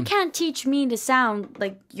 But you can't teach me to sound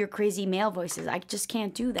like your crazy male voices. I just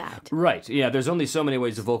can't do that. Right. Yeah, there's only so many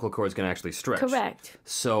ways the vocal cords can actually stretch. Correct.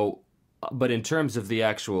 So, but in terms of the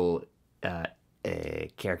actual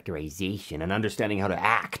characterization and understanding how to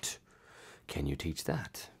act, can you teach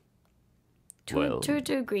that? To a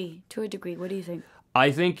degree. To a degree. What do you think?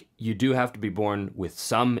 I think you do have to be born with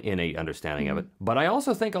some innate understanding of it, but I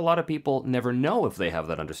also think a lot of people never know if they have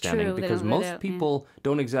that understanding. True, they Because don't let most out, people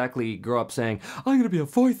don't exactly grow up saying, "I'm going to be a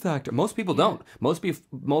voice actor." Most people don't. Most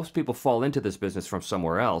people fall into this business from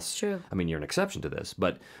somewhere else. True. I mean, you're an exception to this,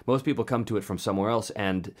 but most people come to it from somewhere else,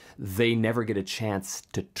 and they never get a chance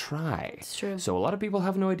to try. It's true. So a lot of people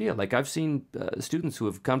have no idea. Like I've seen students who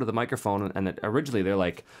have come to the microphone, and originally they're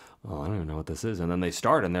like, "Oh, I don't even know what this is," and then they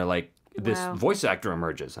start, and they're like, this voice actor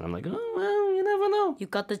emerges, and I'm like, oh, well, you never know. You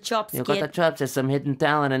got the chops, You got the chops. There's some hidden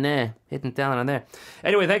talent in there.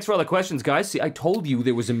 Anyway, thanks for all the questions, guys. See, I told you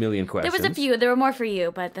there was a million questions. There was a few. There were more for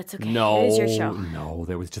you, but that's okay. No, It is your show. no,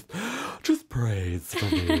 there was just praise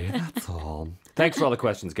for me. That's all. Thanks for all the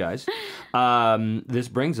questions, guys. This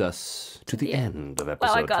brings us to the end of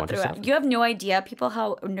episode Well, I got through 27. it. You have no idea, people,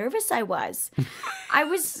 how nervous I was. I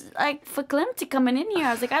was like verklempt coming in here.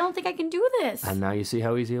 I was like, I don't think I can do this. And now you see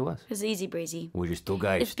how easy it was. It was easy breezy. We're just two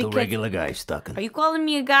guys, It's two because- regular guys stuck in. Are you calling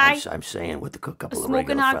me a guy? I'm saying with a couple of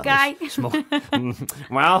Smoking regular hot fellas. guy?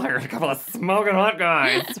 Well, there's a couple of smoking hot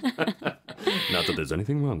guys. Not that there's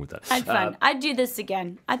anything wrong with that. I'd fun. I'd do this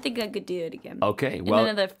again. I think I could do it again. Okay, well, in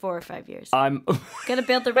another 4 or 5 years. I'm Gotta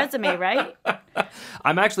build the resume, right?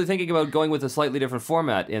 I'm actually thinking about going with a slightly different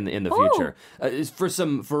format in the future. For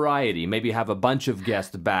some variety, maybe have a bunch of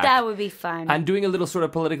guests back. That would be fun. And doing a little sort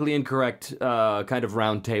of politically incorrect kind of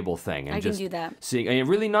round table thing. And I can just do that. Seeing, and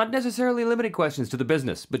really not necessarily limiting questions to the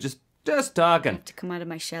business, but just talking. To come out of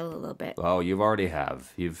my shell a little bit. Oh, you already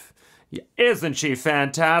have. Isn't she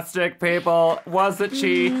fantastic, people? Wasn't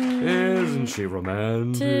she? Isn't she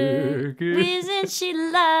romantic? Isn't she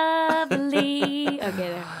lovely? Okay,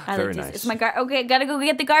 there. Very this. nice. It's my okay, gotta go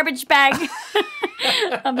get the garbage bag.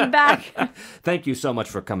 I'll be back. Thank you so much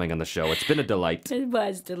for coming on the show. It's been a delight. It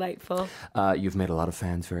was delightful. You've made a lot of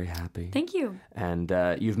fans very happy. Thank you. And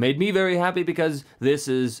you've made me very happy because this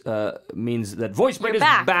means that Voiceprint is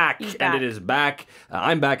back. back. He's And back. it is back.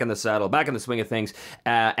 I'm back in the saddle, back in the swing of things.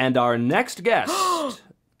 And our next guest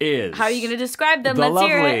is... How are you going to describe them? the Let's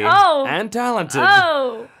hear lovely it. Oh. and talented.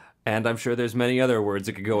 Oh. And I'm sure there's many other words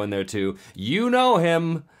that could go in there too. You know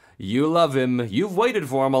him. You love him. You've waited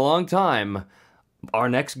for him a long time. Our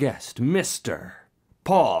next guest, Mr.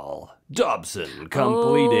 Paul Dobson,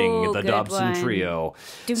 completing the good Dobson one. trio.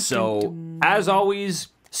 Dum, So, dum, dum. as always,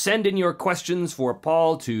 send in your questions for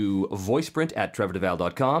Paul to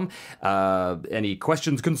voiceprint@trevordeval.com. Any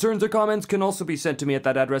questions, concerns, or comments can also be sent to me at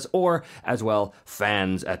that address, or as well,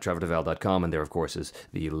 fans@trevordeval.com. And there, of course, is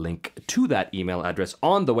the link to that email address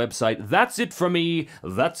on the website. That's it for me.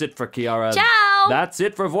 That's it for Chiarra. Ciao. That's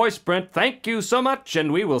it for Voiceprint. Thank you so much,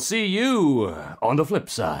 and we will see you on the flip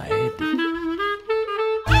side.